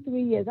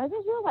 23 years. I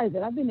just realized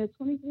that. I've been there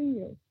 23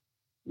 years.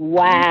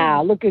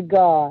 Wow, look at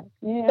God.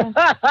 Yeah.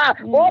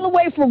 All the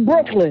way from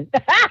Brooklyn.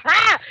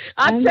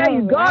 I tell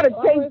you, God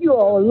will take you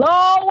a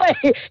long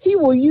way. He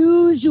will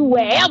use you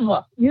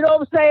wherever. You know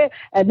what I'm saying?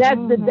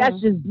 And that's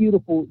just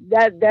beautiful.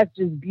 That's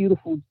just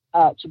beautiful,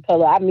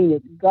 Chapella. I mean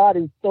it. God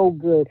is so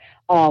good.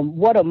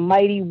 What a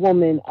mighty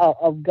woman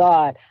of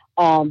God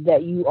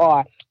that you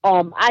are.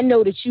 I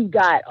know that you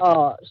got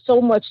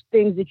so much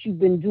things that you've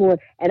been doing,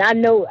 and I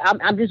know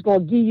I'm just going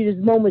to give you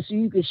this moment so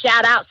you can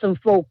shout out some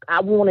folk. I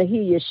want to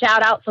hear you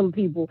shout out some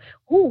people.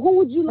 Who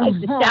would you like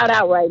to shout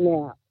out right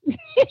now?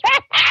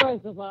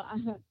 First of all,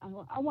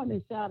 I want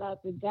to shout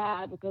out to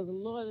God because the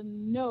Lord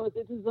knows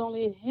it is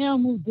only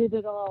Him who did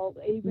it all.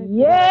 Amen.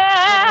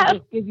 Yeah. I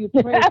just give you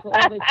praise for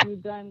all that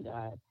you've done,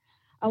 God.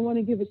 I want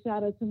to give a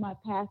shout out to my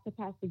pastor,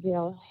 Pastor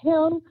Gail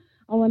Hill.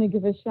 I want to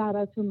give a shout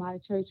out to my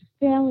church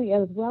family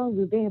as well.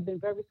 They have been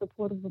very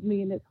supportive of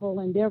me in this whole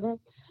endeavor.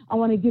 I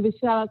want to give a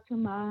shout out to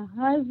my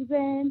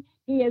husband.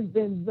 He has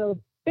been the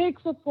big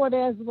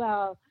supporter as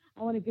well.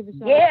 I want to give a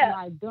shout out to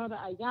my daughter,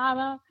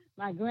 Ayana,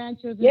 my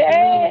grandchildren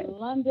in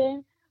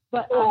London.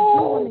 But I do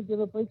want to give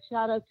a big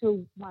shout out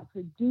to my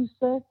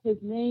producer.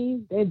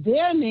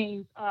 Their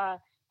names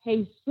are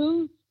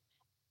Jesus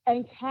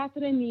and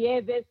Catherine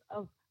Nieves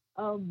of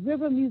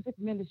River Music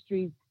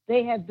Ministries.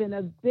 They have been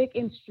a big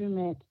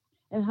instrument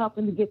in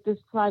helping to get this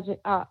project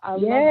out. I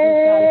love these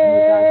guys.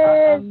 You guys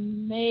are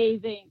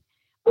amazing.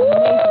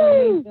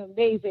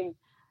 Amazing.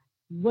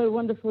 What a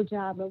wonderful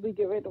job. And we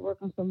get ready to work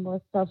on some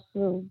more stuff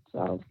soon.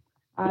 So,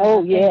 They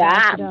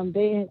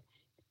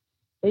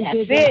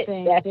did their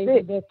thing. That's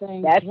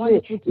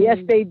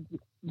it.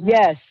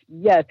 Yes,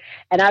 Yes.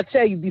 And I'll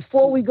tell you,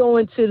 before we go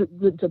into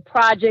the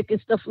project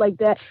and stuff like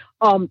that,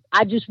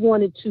 I just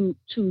wanted to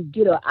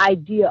get an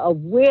idea of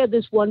where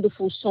this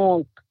wonderful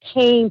song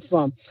came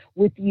from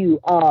with you,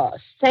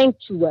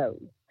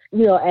 Sanctuary.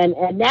 You know,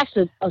 and that's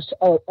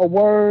a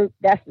word,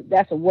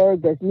 that's a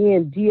word that's near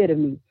and dear to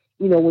me.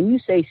 You know, when you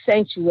say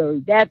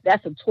sanctuary,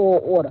 that's a tall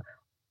order.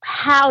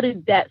 How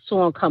did that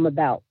song come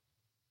about?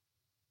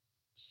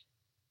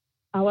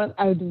 I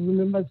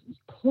remember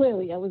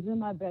clearly. I was in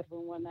my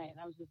bedroom one night, and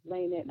I was just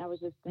laying there, and I was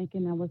just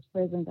thinking, I was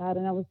praising God,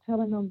 and I was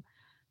telling him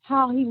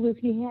how he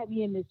had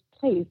me in this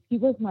place. He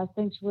was my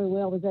sanctuary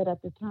where I was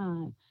at the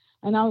time.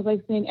 And I was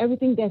like saying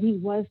everything that he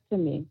was to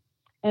me.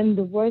 And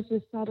the words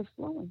just started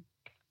flowing.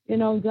 You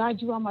know,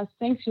 God, you are my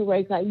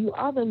sanctuary. God, you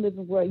are the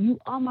living word. You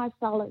are my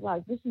solid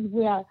rock. This is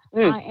where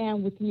I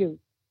am with you.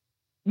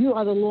 You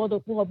are the Lord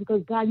of all,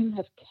 because, God, you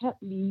have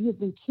kept me. You have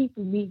been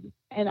keeping me.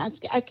 And I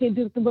can't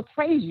do anything but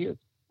praise you.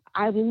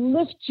 I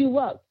lift you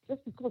up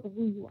just because of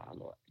who you are,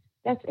 Lord.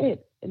 That's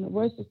it. And the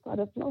words just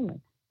started flowing.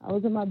 I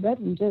was in my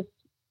bedroom just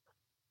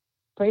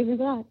praising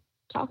God,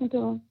 talking to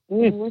him.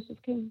 And the words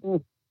just came.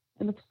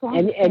 And the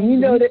song and you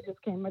know that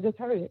just came. I just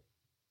heard it.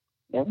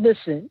 Yep.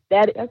 Listen,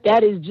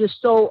 that is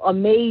just so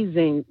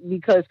amazing,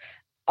 because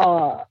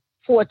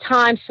for a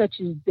time such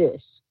as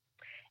this,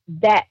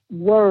 that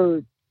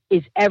word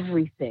is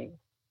everything.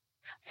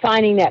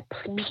 Finding that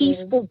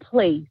peaceful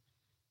place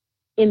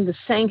in the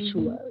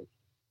sanctuary. Mm-hmm.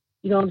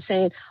 You know what I'm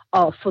saying?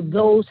 For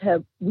those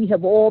we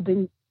have all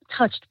been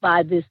touched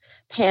by this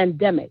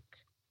pandemic,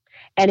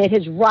 and it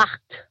has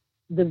rocked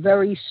the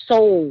very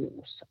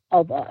souls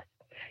of us.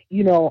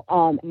 You know,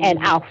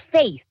 and our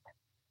faith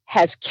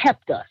has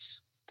kept us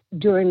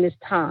during this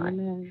time.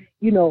 Amen.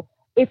 You know,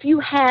 if you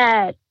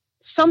had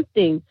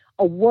something,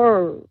 a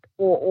word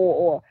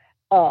or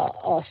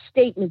a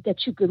statement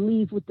that you could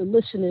leave with the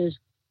listeners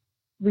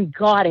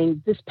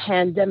regarding this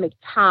pandemic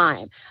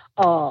time,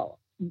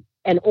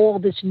 and all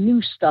this new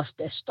stuff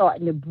that's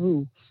starting to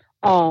brew,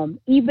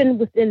 even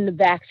within the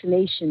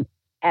vaccination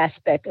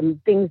aspect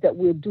and things that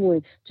we're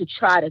doing to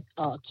try to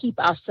keep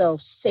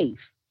ourselves safe.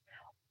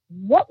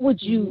 What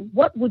would you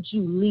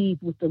leave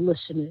with the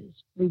listeners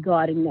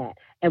regarding that?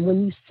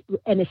 And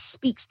and it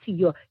speaks to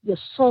your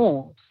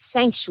song,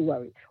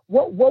 Sanctuary.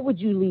 What would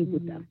you leave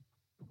with them?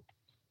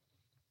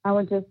 I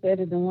would just say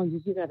to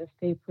them, you got to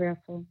stay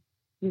prayerful.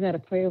 You got to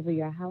pray over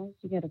your house.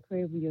 You got to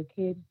pray over your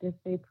kids. Just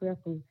stay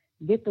prayerful.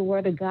 Get the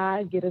word of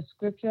God, get a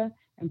scripture,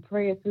 and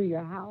pray it through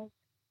your house.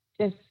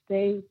 Just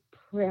stay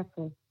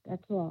prayerful.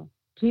 That's all.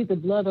 Plead the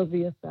blood over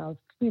yourselves.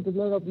 Plead the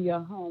blood over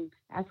your home.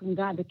 Asking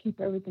God to keep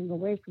everything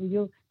away from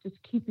you,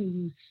 just keeping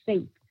you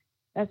safe.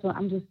 That's what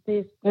I'm just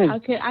saying.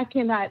 I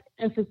cannot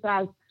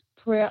emphasize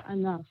prayer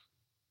enough.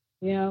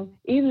 You know,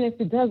 even if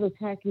it does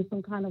attack you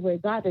some kind of way,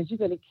 God, that you're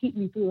going to keep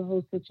me through the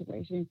whole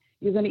situation.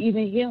 You're going to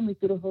even heal me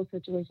through the whole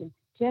situation.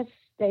 Just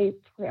stay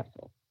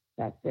prayerful.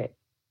 That's it.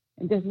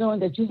 And just knowing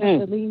that you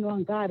have to lean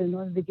on God in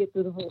order to get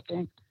through the whole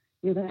thing.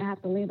 You're going to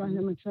have to lean on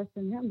him and trust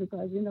in him,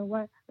 because you know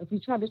what? If you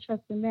try to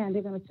trust in man,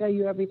 they're going to fail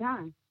you every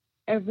time.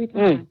 And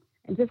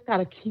just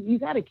you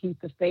got to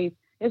keep the faith.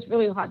 It's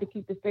really hard to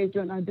keep the faith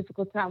during a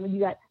difficult time when you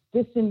got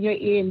this in your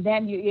ear and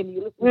that in your ear, and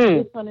you listen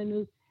to this on the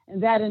news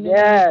and that in the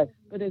news.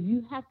 But if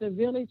you have to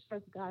really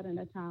trust God in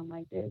a time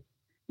like this,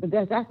 but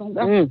that's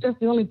the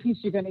only piece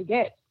you're going to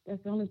get.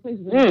 That's the only place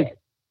you're going to get.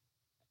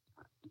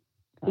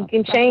 He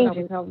can change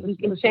it. He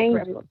can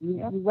change it.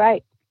 You're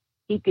right.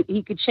 He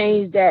could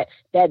change that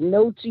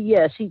no to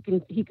yes. He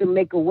can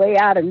make a way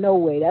out of no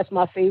way. That's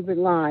my favorite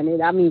line.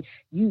 And I mean,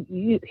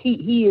 he is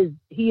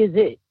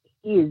it.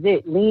 He is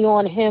it. Lean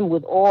on him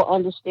with all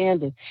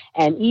understanding,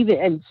 and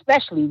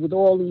especially with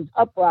all these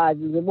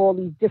uprisings and all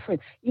these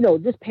different. You know,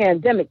 this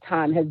pandemic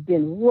time has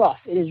been rough.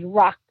 It has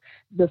rocked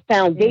the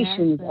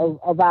foundations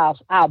of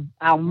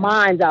our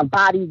minds, our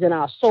bodies, and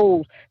our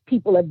souls.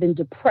 People have been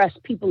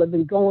depressed. People have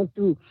been going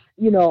through,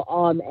 you know,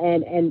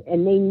 and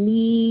they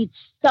need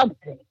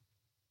something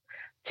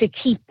to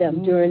keep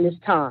them during this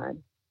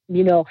time.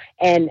 you know,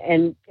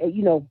 and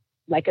you know,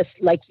 like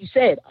you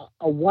said,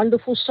 a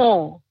wonderful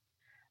song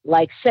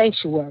like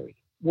Sanctuary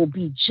will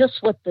be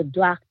just what the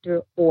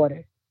doctor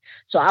ordered.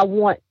 So I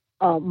want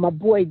my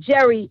boy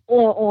Jerry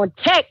on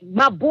tech.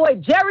 My boy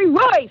Jerry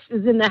Royce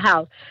is in the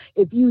house.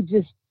 If you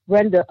just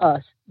render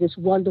us this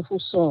wonderful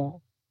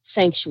song,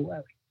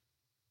 Sanctuary.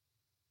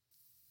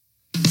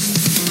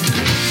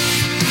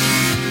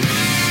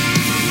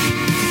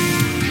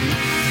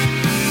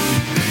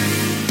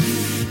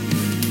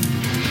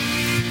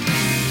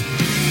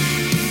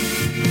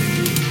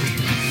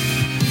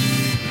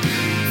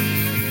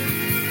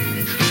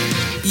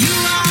 You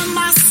are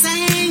my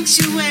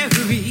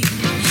sanctuary.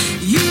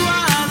 You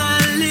are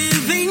the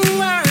living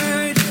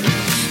word.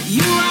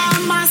 You are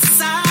my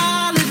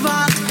solid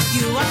rock.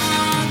 You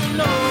are the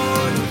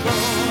Lord of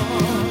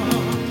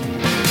all.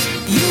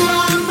 You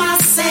are my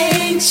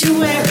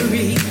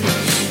sanctuary.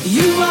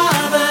 You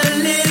are the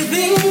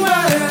living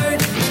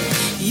word.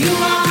 You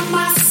are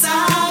my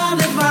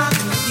solid rock.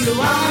 You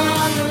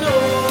are the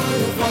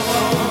Lord of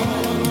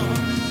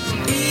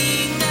all.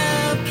 King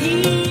of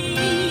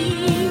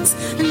kings,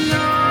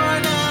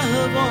 Lord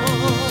of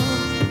all.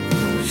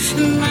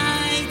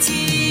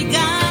 Mighty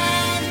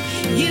God,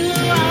 you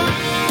are.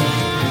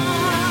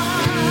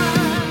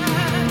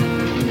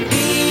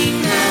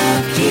 King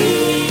of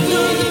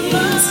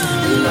kings,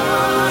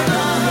 Lord of all.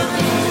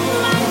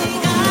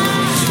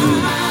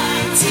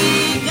 Mighty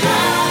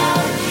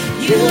God,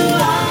 you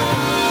are.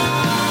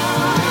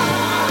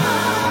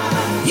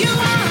 You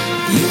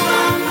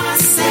are my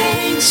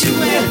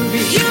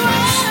sanctuary. You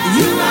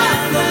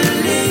are the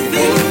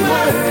living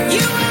word.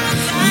 You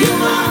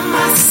are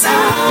my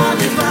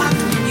solid rock.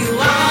 You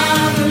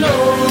are the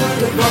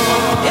Lord of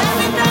all.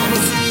 Everybody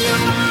say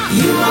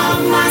you are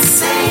my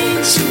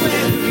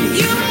sanctuary.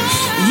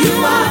 You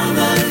are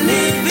the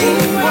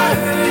living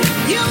word.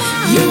 You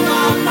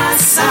are my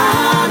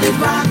solid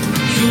rock.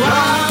 You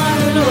are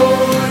the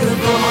Lord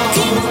of all.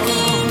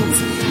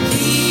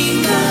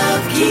 King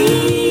of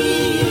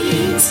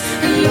kings,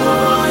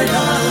 Lord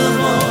of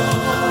all.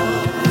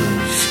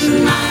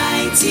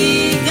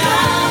 Mighty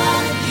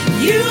God,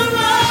 you are.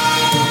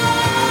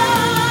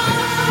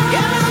 Yes,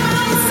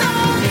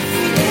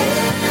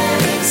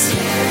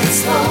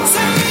 yes, Lord.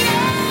 Say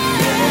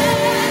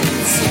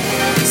yes,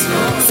 yes,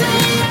 Lord. Say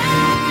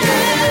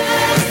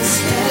yes,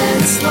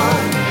 yes,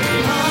 Lord.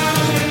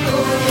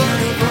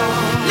 Lord of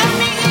all. Let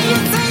me hear you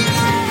say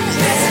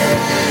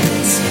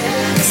yes,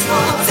 yes,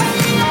 Lord. Say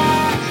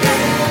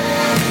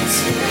yes,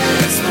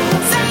 yes,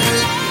 Lord. Say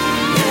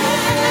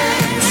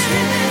yes,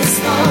 yes,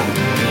 Lord.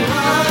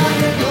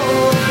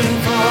 Lord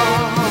of all.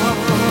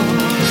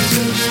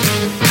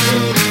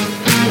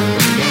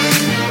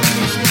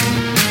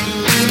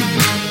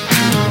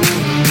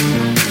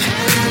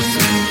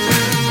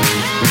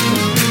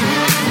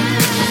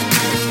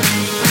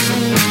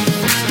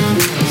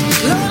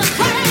 Lord, I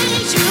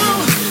praise you,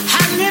 I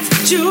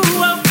lift you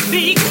up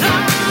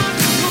because of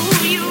who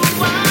you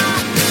are.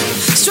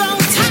 Strong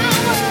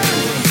tower,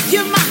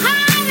 you're my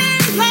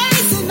hiding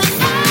place, and I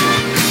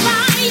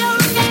magnify your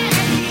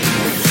name.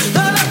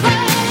 Lord, I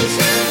praise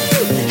you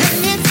and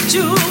lift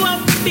you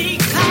up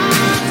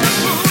because of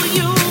who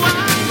you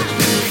are.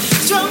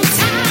 Strong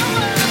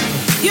tower,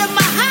 you're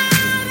my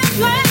hiding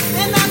place,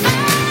 and I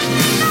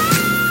magnify.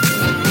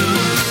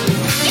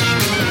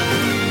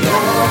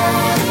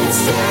 Yes,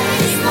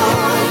 yes,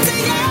 Lord.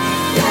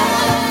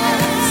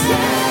 Yes,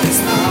 yes,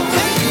 Lord.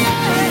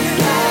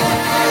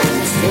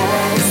 Yes,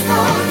 yes,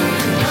 Lord.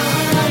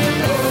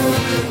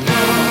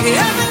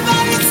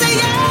 Everybody say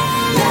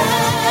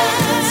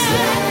yes,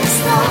 yes,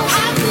 Lord. I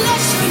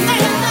bless your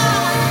name,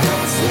 Lord.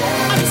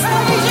 I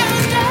praise your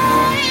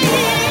name.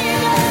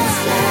 Yes,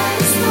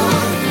 yes,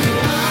 Lord.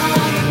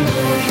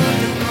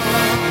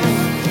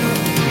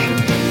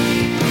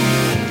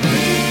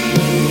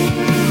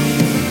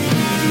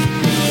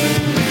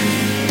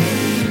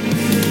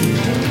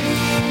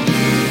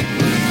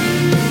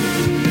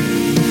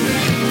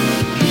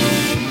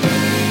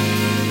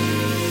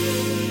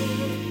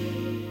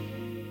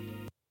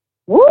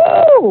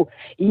 Woo!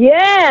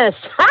 Yes!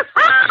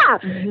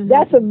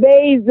 That's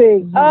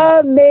amazing.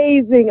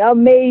 Amazing.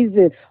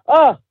 Amazing.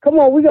 Oh, come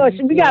on. We got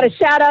to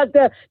shout out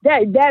that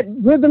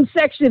rhythm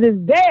section is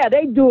there.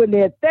 They doing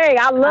their thing.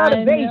 I love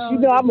the bass. You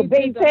know, I'm a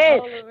bass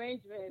head.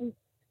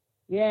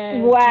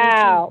 Yes.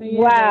 Wow.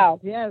 Wow.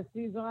 Yes,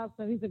 he's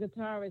awesome. He's a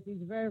guitarist. He's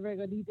very, very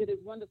good. He did a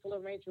wonderful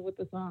arrangement with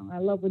the song. I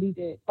love what he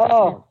did.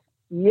 Oh,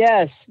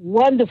 yes.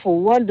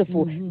 Wonderful,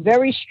 wonderful.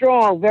 Very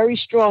strong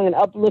and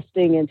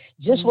uplifting, and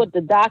just what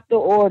the doctor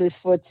orders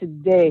for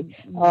today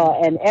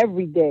and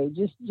every day.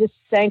 Just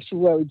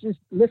sanctuary, just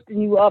lifting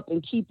you up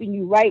and keeping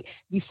you right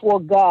before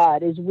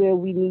God is where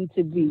we need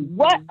to be.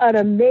 What an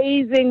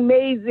amazing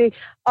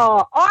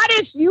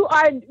artist. You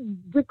are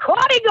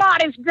recording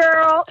artist,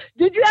 girl.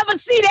 Did you ever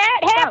see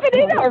that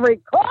happening? A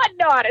recording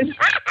artist.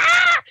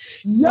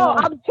 Yo,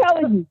 I'm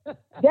telling you,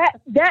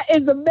 that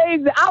is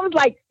amazing. I was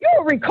like, you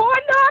a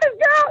recording artist,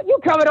 girl? You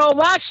coming on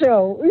my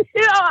show. You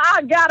know,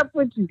 I gotta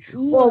put you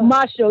on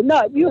my show.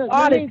 No, you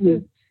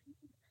honestly.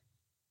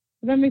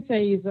 Let me tell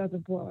you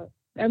something, Paula.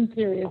 I'm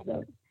serious,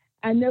 though.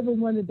 I never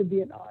wanted to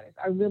be an artist.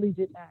 I really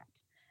did not.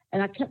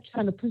 And I kept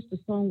trying to push the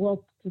song off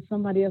to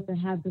somebody else and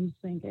have them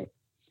sing it.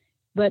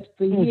 But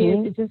for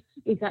years,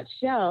 it got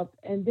shelved.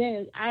 And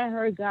then I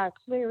heard God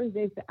clear as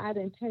day say, I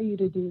didn't tell you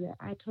to do that.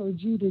 I told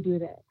you to do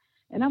that.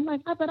 And I'm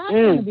like, but I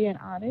want to be an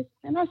artist.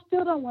 And I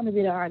still don't want to be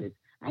an artist.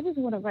 I just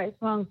want to write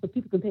songs so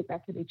people can take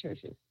back to their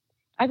churches.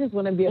 I just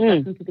want to be a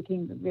blessing to the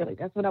kingdom, really.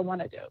 That's what I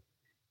want to do.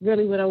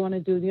 Really what I want to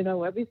do. You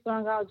know, every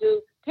song I'll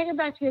do, take it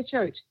back to your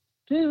church.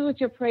 Do it with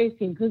your praise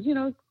team. Because, you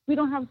know, we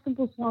don't have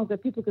simple songs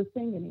that people can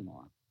sing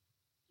anymore.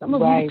 Some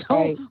of them are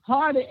so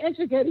hard and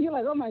intricate. You're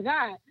like, oh, my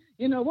God.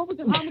 You know, what was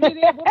the harmony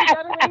there? What was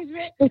that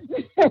arrangement?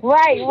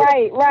 Right.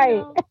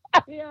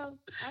 You know,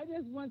 I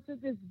just want to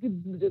just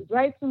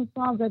write some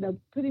songs that are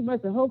pretty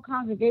much the whole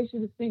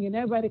congregation is singing.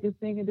 Everybody can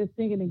sing and just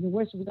sing and can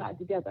worship God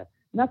together.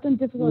 Nothing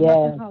difficult,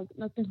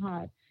 nothing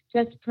hard.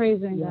 Just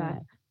praising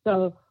God.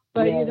 So,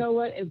 but you know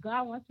what? If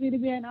God wants me to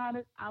be an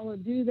artist, I will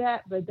do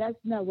that. But that's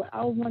not what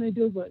I want to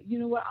do. But you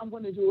know what? I'm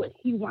going to do what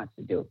He wants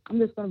to do. I'm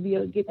just going to be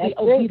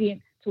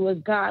obedient to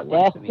what God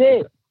wants me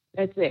to do.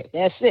 That's it.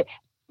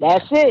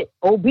 That's it.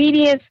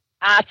 Obedience,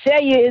 I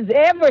tell you, is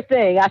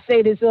everything. I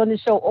say this on the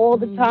show all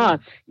the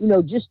time. You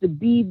know, just to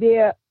be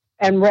there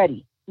and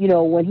ready. You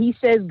know, when He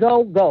says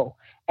go, go.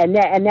 And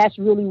that's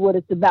really what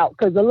it's about.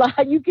 Because a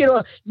lot, you get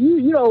on,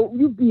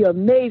 you'd be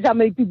amazed how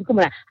many people come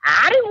out.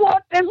 I didn't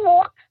want this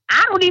walk.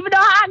 I don't even know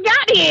how I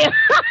got here.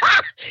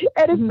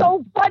 And it's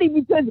so funny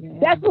because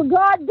that's what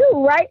God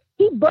do, right?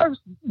 He births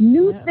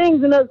new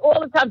things in us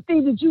all the time,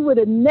 things that you would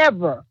have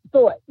never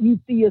thought you'd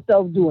see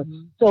yourself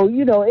doing. So,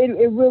 you know, it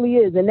really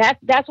is. And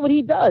that's what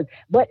He does.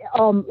 But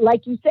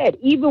like you said,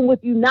 even with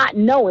you not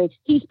knowing,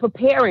 He's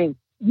preparing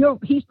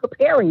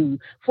you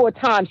for a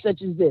time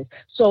such as this.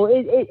 So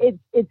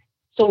it's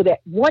so that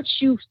once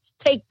you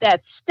take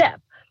that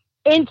step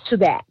into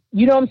that,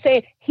 you know what I'm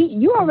saying?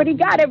 You already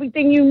got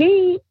everything you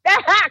need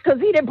because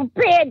He done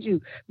prepared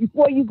you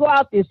before you go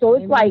out there. So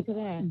it's like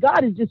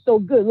God is just so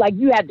good. Like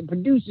you had the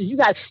producers, you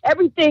got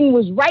everything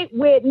was right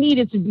where it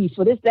needed to be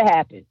for this to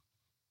happen.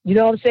 You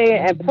know what I'm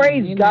saying? And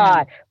praise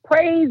God.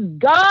 Praise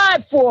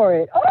God for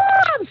it. Oh,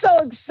 I'm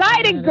so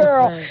excited,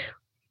 girl. Right.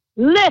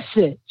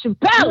 Listen,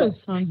 Chappelle,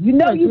 you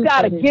know you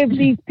got to give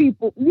these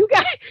people, you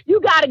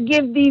got to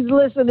give these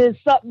listeners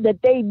something that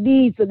they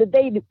need so that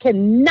they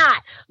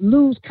cannot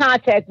lose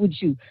contact with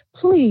you.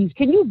 Please,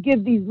 can you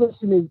give these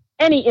listeners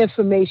any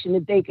information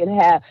that they can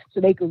have so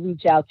they can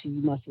reach out to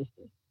you, my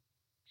sister?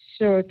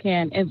 Sure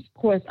can. And, of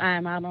course, I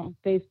am out on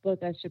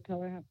Facebook at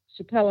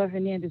Chappella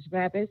Hernandez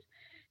Rabbits.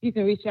 You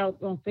can reach out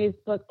on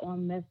Facebook,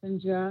 on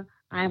Messenger.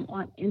 I'm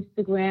on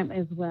Instagram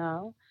as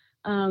well.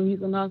 You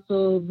can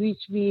also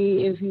reach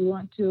me if you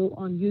want to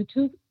on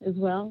YouTube as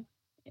well.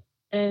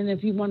 And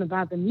if you want to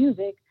buy the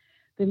music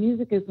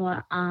is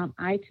on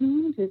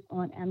iTunes, it's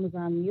on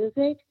Amazon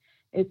Music,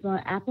 it's on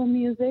Apple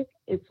Music,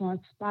 it's on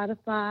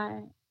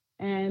Spotify,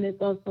 and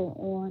it's also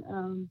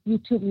on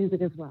YouTube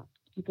Music as well.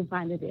 You can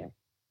find it there.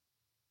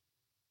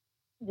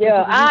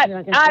 Yeah,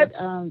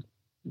 I'm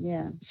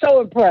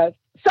so impressed.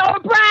 So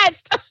impressed.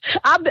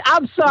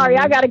 I'm sorry.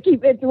 I got to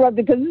keep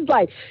interrupting because it's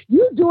like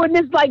you doing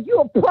this like you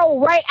a pro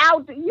right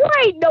out. You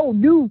ain't no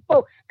new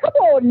folk. Come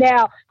on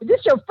now. Is this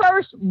your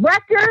first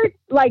record?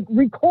 Like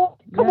record?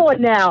 Come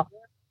on now.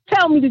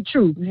 Tell me the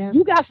truth.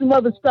 You got some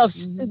other stuff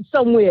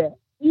somewhere.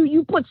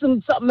 You put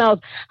something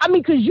else. I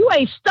mean, because you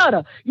ain't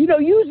stutter. You know,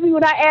 usually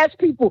when I ask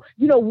people,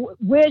 you know,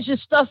 where's your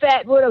stuff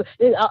at? Whatever.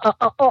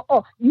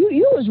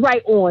 You was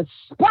right on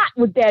spot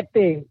with that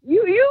thing.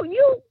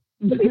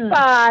 Let me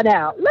find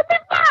out.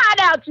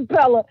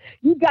 Chappella.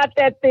 You got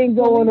that thing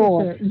going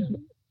on.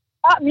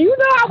 You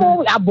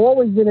know, I've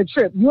always been a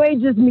trip. You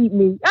ain't just meet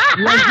me.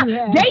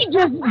 They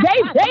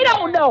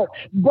don't know,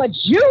 but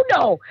you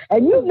know,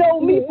 and you know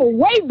me from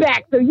way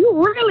back, so you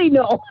really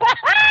know.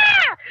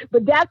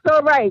 But that's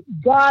all right.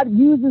 God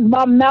uses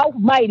my mouth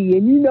mighty,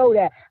 and you know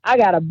that. I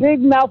got a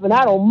big mouth, and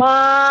I don't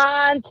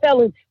mind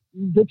telling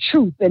the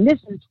truth. And this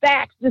is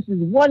facts. This is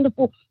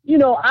wonderful. You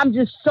know, I'm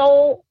just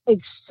so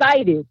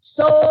excited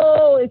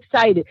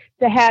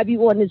to have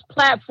you on this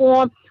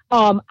platform.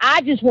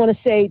 I just want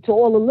to say to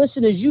all the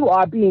listeners, you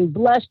are being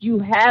blessed. You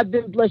have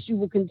been blessed. You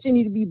will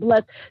continue to be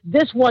blessed.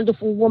 This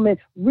wonderful woman,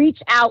 reach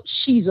out.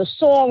 She's a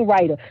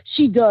songwriter.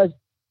 She does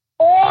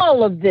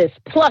all of this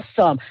plus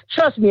some.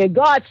 Trust me, and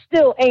God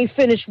still ain't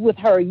finished with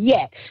her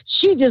yet.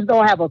 She just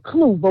don't have a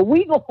clue. But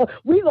we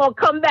gonna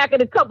come back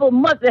in a couple of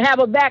months and have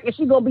her back, and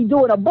she gonna be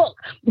doing a book.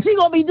 She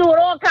gonna be doing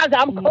all kinds of.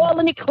 I'm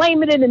calling it,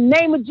 claiming it in the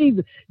name of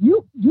Jesus.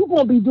 You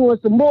gonna be doing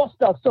some more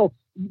stuff. So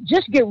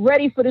just get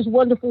ready for this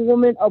wonderful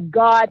woman of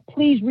God.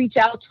 Please reach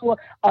out to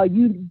her.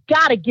 You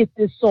got to get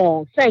this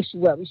song,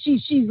 Sanctuary.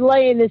 She's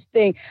laying this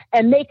thing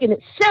and making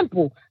it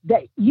simple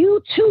that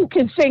you too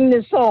can sing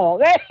this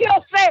song. You know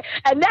what I'm saying?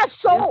 And that's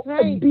so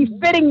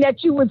befitting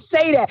that you would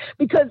say that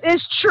because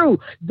it's true.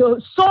 The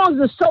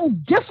songs are so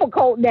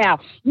difficult now.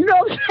 You know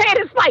what I'm saying?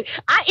 It's like,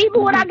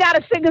 even when I got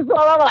to sing a song,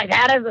 I'm like,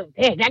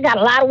 that got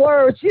a lot of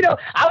words. You know,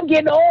 I'm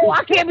getting old.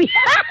 I can't be.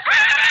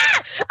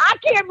 I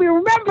can't be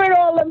remembering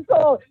all them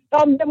songs,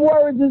 them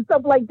words and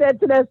stuff like that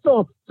to that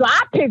song. So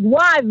I pick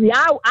wisely.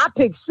 I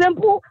pick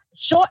simple,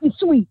 short and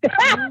sweet.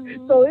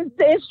 So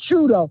it's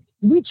true though.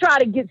 We try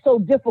to get so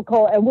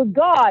difficult, and with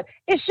God,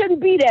 it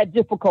shouldn't be that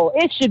difficult.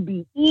 It should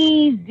be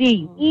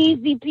easy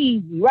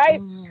peasy, right?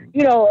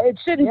 You know, it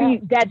shouldn't be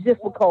that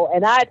difficult.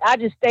 And I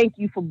just thank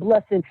you for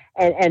blessing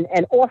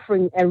and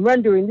offering and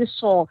rendering this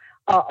song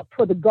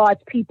for the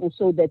God's people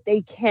so that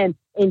they can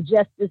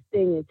ingest this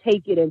thing and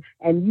take it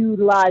and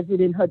utilize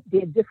it in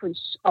their different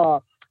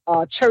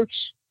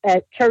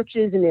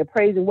churches and their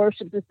praise and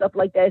worship and stuff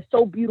like that. It's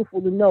so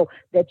beautiful to know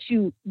that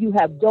you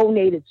have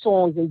donated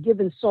songs and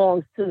given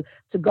songs to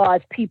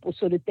God's people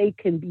so that they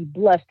can be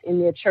blessed in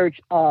their church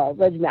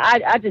regimen.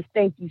 I just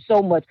thank you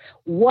so much.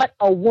 What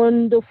a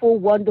wonderful,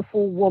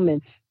 wonderful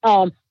woman.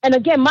 And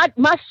again,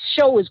 my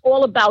show is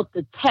all about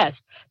the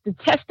test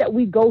that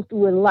we go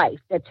through in life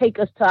that take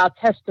us to our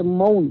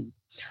testimony.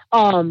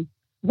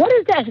 What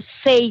does that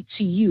say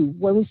to you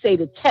when we say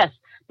the test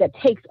that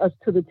takes us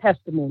to the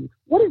testimony?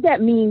 What does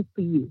that mean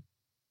for you?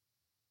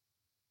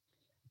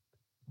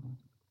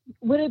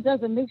 What it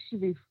does, it makes you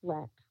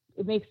reflect.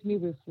 It makes me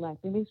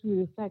reflect. It makes me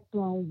reflect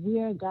on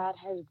where God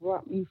has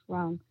brought me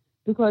from.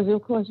 Because,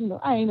 of course, you know,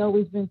 I ain't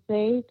always been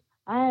saved.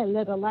 I had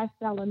led a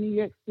lifestyle in New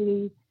York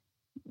City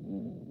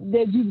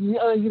that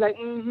you're like,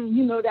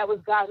 you know, that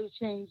was God who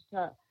changed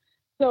her.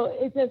 So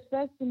it just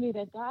says to me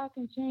that God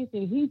can change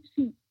things. He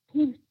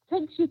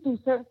takes you through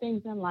certain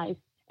things in life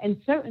and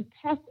certain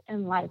tests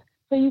in life.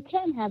 So you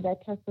can have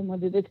that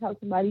testimony to tell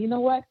somebody, you know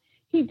what?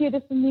 He did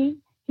it for me.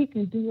 He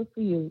can do it for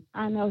you.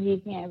 I know he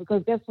can,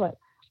 because guess what?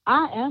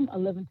 I am a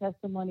living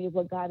testimony of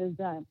what God has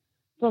done.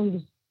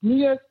 From New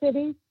York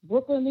City,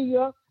 Brooklyn, New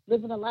York,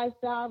 living a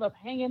lifestyle of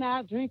hanging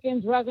out,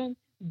 drinking, drugging,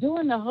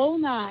 doing the whole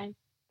nine,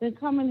 then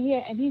coming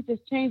here and he's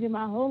just changing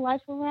my whole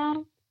life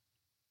around.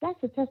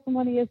 That's a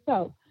testimony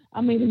itself.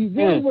 I mean, if you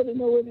really want to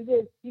know what it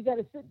is, you got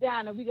to sit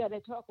down and we got to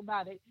talk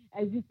about it.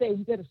 As you say,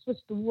 we got to switch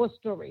to war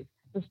stories.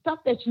 The stuff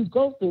that you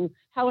go through,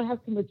 how it has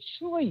to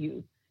mature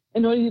you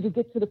in order you to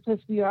get to the place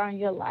where you are in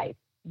your life.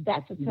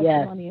 That's a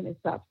testimony in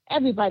itself.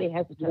 Everybody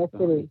has a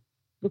testimony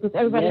because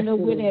everybody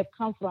knows where they have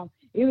come from.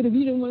 Even if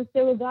you didn't want to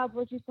stay where God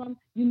brought you from,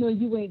 you know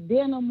you ain't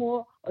there no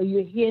more or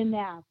you're here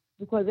now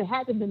because it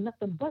hasn't been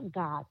nothing but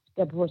God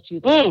that brought you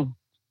there.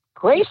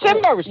 Grace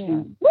and mercy.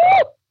 Woo!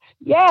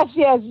 Yes,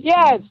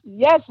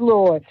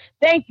 Lord.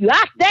 Thank you.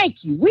 I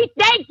thank you. We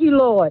thank you,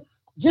 Lord,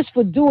 just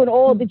for doing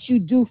all that you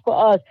do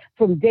for us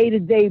from day to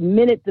day,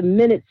 minute to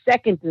minute,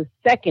 second to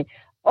second.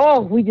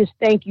 Oh, we just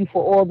thank you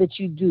for all that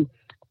you do.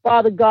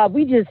 Father God,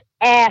 we just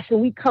ask and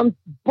we come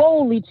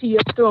boldly to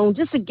your throne,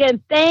 just again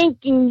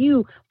thanking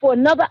you for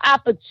another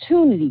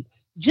opportunity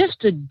just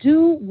to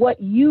do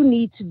what you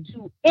need to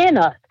do in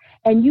us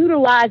and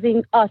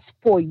utilizing us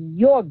for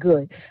your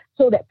good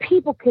so that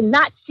people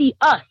cannot see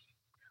us,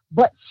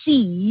 but see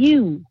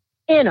you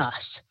in us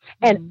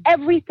and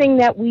everything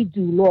that we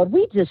do, Lord.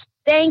 We just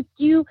thank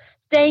you.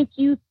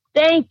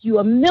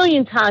 A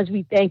million times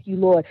we thank you,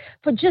 Lord,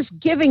 for just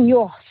giving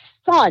your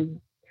son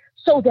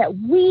so that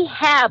we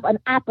have an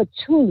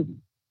opportunity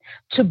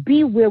to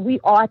be where we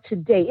are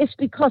today. It's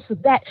because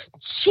of that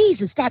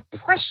Jesus, that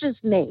precious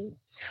name,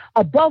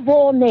 above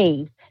all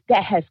names,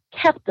 that has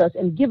kept us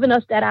and given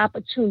us that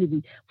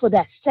opportunity for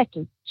that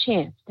second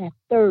chance, that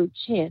third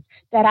chance,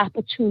 that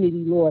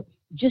opportunity, Lord,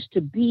 just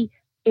to be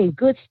in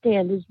good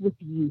standards with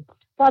you.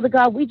 Father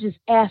God, we just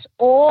ask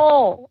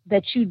all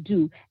that you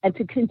do and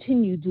to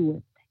continue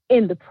doing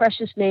in the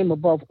precious name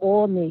above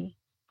all names,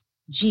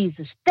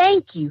 Jesus.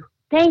 Thank you,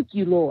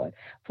 Lord,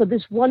 for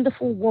this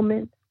wonderful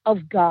woman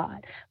of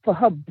God, for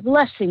her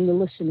blessing the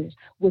listeners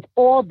with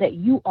all that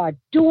you are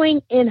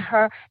doing in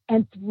her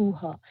and through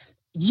her,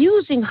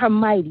 using her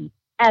mighty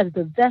as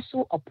the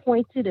vessel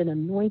appointed and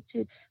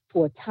anointed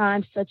for a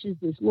time such as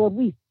this. Lord,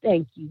 we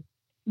thank you.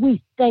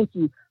 We thank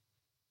you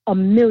a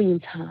million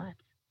times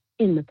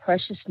in the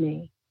precious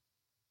name,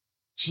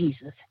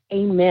 Jesus.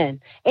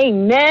 Amen.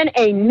 Amen.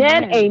 Thank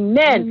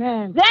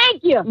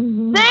you.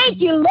 Thank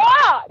you,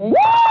 Lord.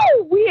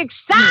 Woo! We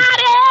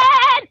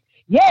excited.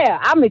 Yeah,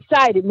 I'm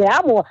excited, man.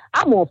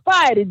 I'm on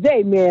fire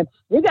today, man.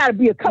 There got to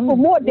be a couple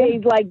more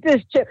days like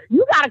this.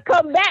 You got to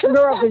come back,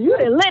 girl, because you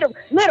done lit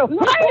a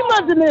flame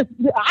under this.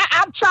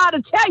 I'm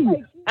trying to tell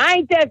you. I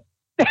ain't that.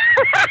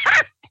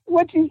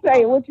 What you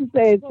saying,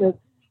 sis?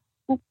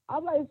 I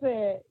might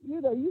say,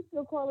 you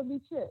still calling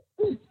me Chip.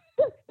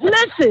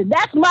 Listen,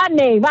 that's my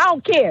name. I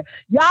don't care.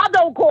 Y'all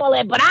don't call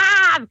it, but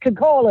I can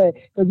call it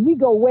because we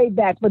go way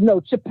back. But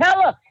no,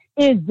 Chapella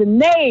is the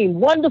name.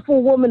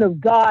 Wonderful woman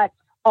of God.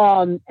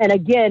 And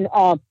again,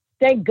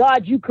 thank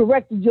God you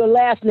corrected your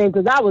last name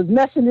because I was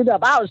messing it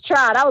up. I was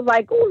trying. I was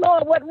like, oh,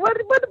 Lord, what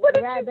did you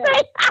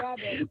say?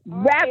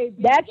 Rabbit.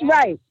 That's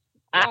right.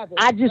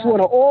 I just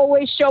want to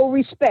always show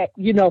respect,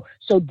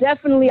 So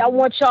definitely I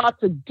want y'all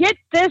to get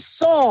this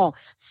song,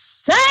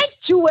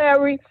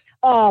 Sanctuary,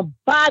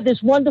 by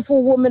this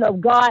wonderful woman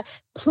of God.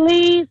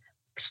 Please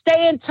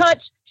stay in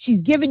touch. She's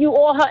giving you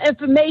all her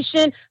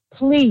information.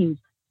 Please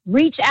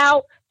reach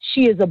out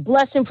She is a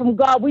blessing from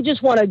God. We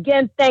just want to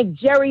again thank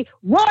Jerry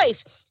Royce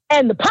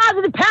and the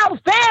Positive Power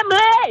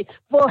family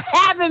for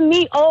having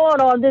me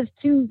on this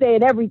Tuesday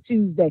and every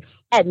Tuesday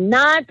at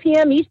 9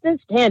 p.m. Eastern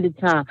Standard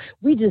Time.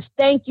 We just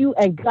thank you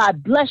and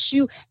God bless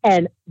you.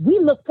 And we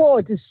look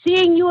forward to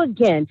seeing you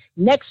again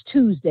next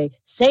Tuesday.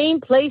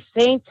 Same place,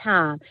 same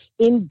time.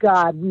 In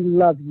God, we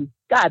love you.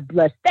 God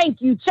bless.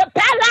 Thank you,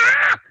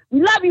 Chapella. We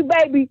love you,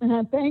 baby.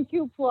 Thank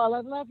you, Paul. I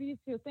love you,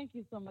 too. Thank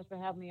you so much for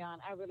having me on.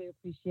 I really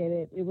appreciate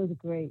it. It was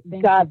great.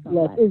 Thank God you so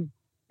bless.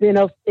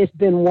 much. It's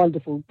been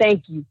wonderful.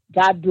 Thank you.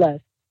 God bless.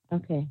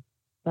 Okay.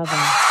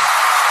 Bye-bye.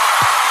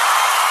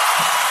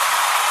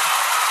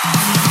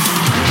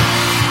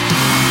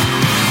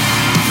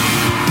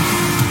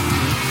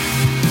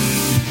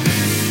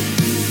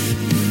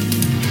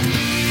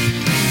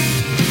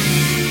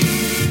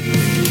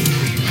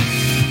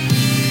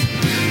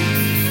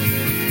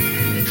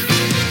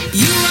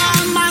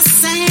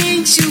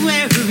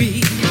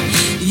 Sanctuary.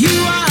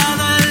 You are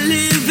the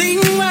living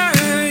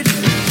word.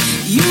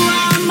 You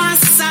are my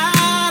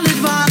solid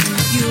rock.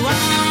 You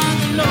are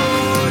the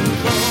Lord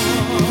of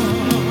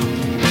all.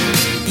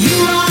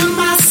 You are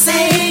my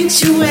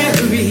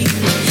sanctuary.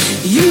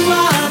 You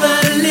are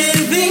the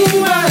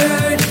living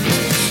word.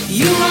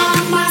 You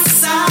are my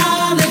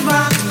solid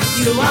rock.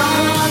 You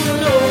are the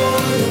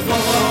Lord of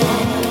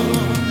all.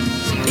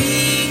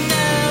 King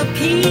of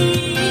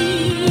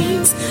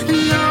kings,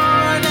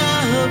 Lord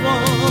of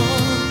all.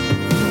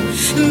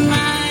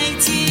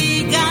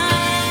 Mighty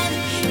God,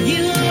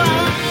 you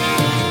are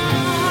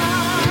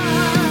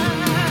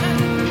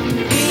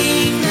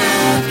King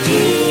of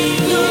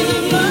kings, Lord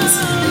of all.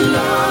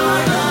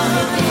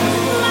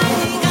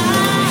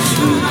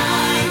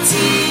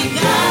 Mighty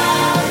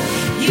God,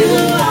 you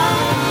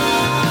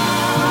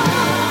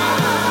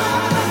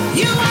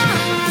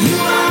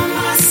are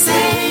my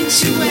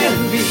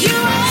sanctuary.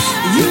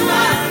 You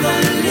are the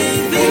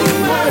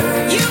living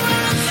word.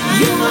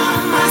 You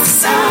are my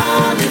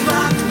solid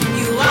rock.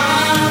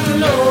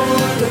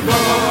 Lord of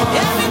all.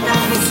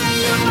 Everybody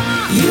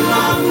say you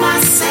are my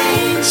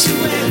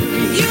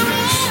sanctuary.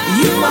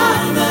 You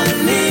are the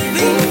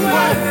living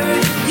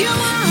word.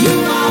 You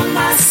are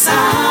my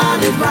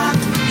solid rock.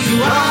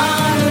 You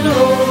are the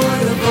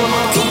Lord of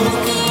all.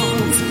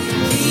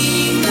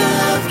 King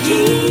of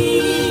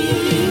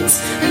kings,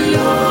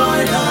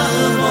 Lord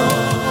of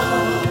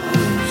all.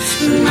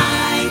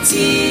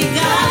 Mighty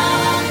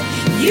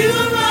God, you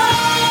are.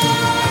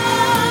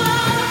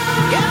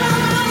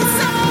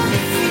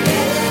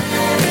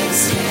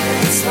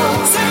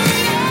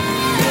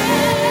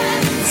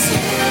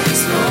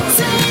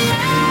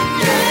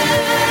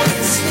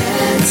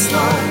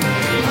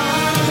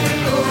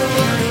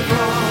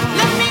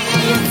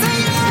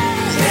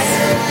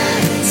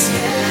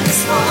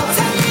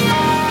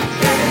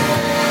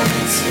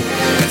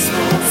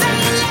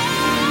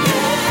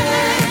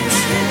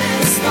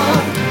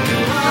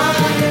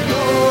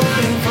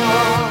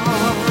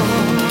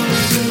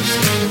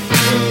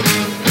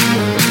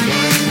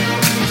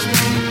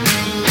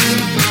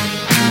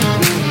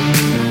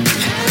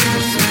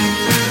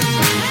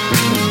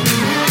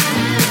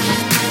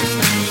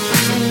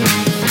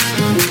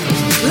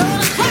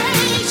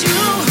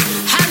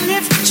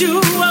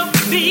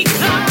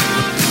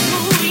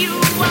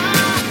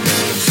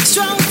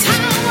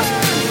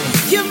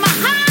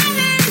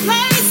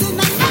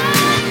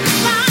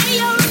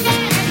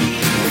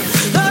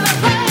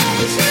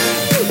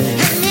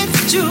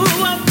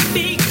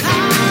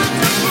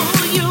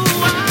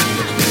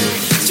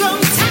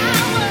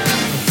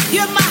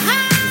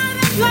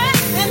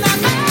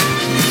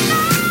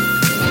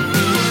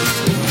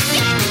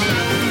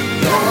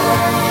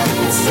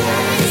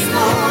 Say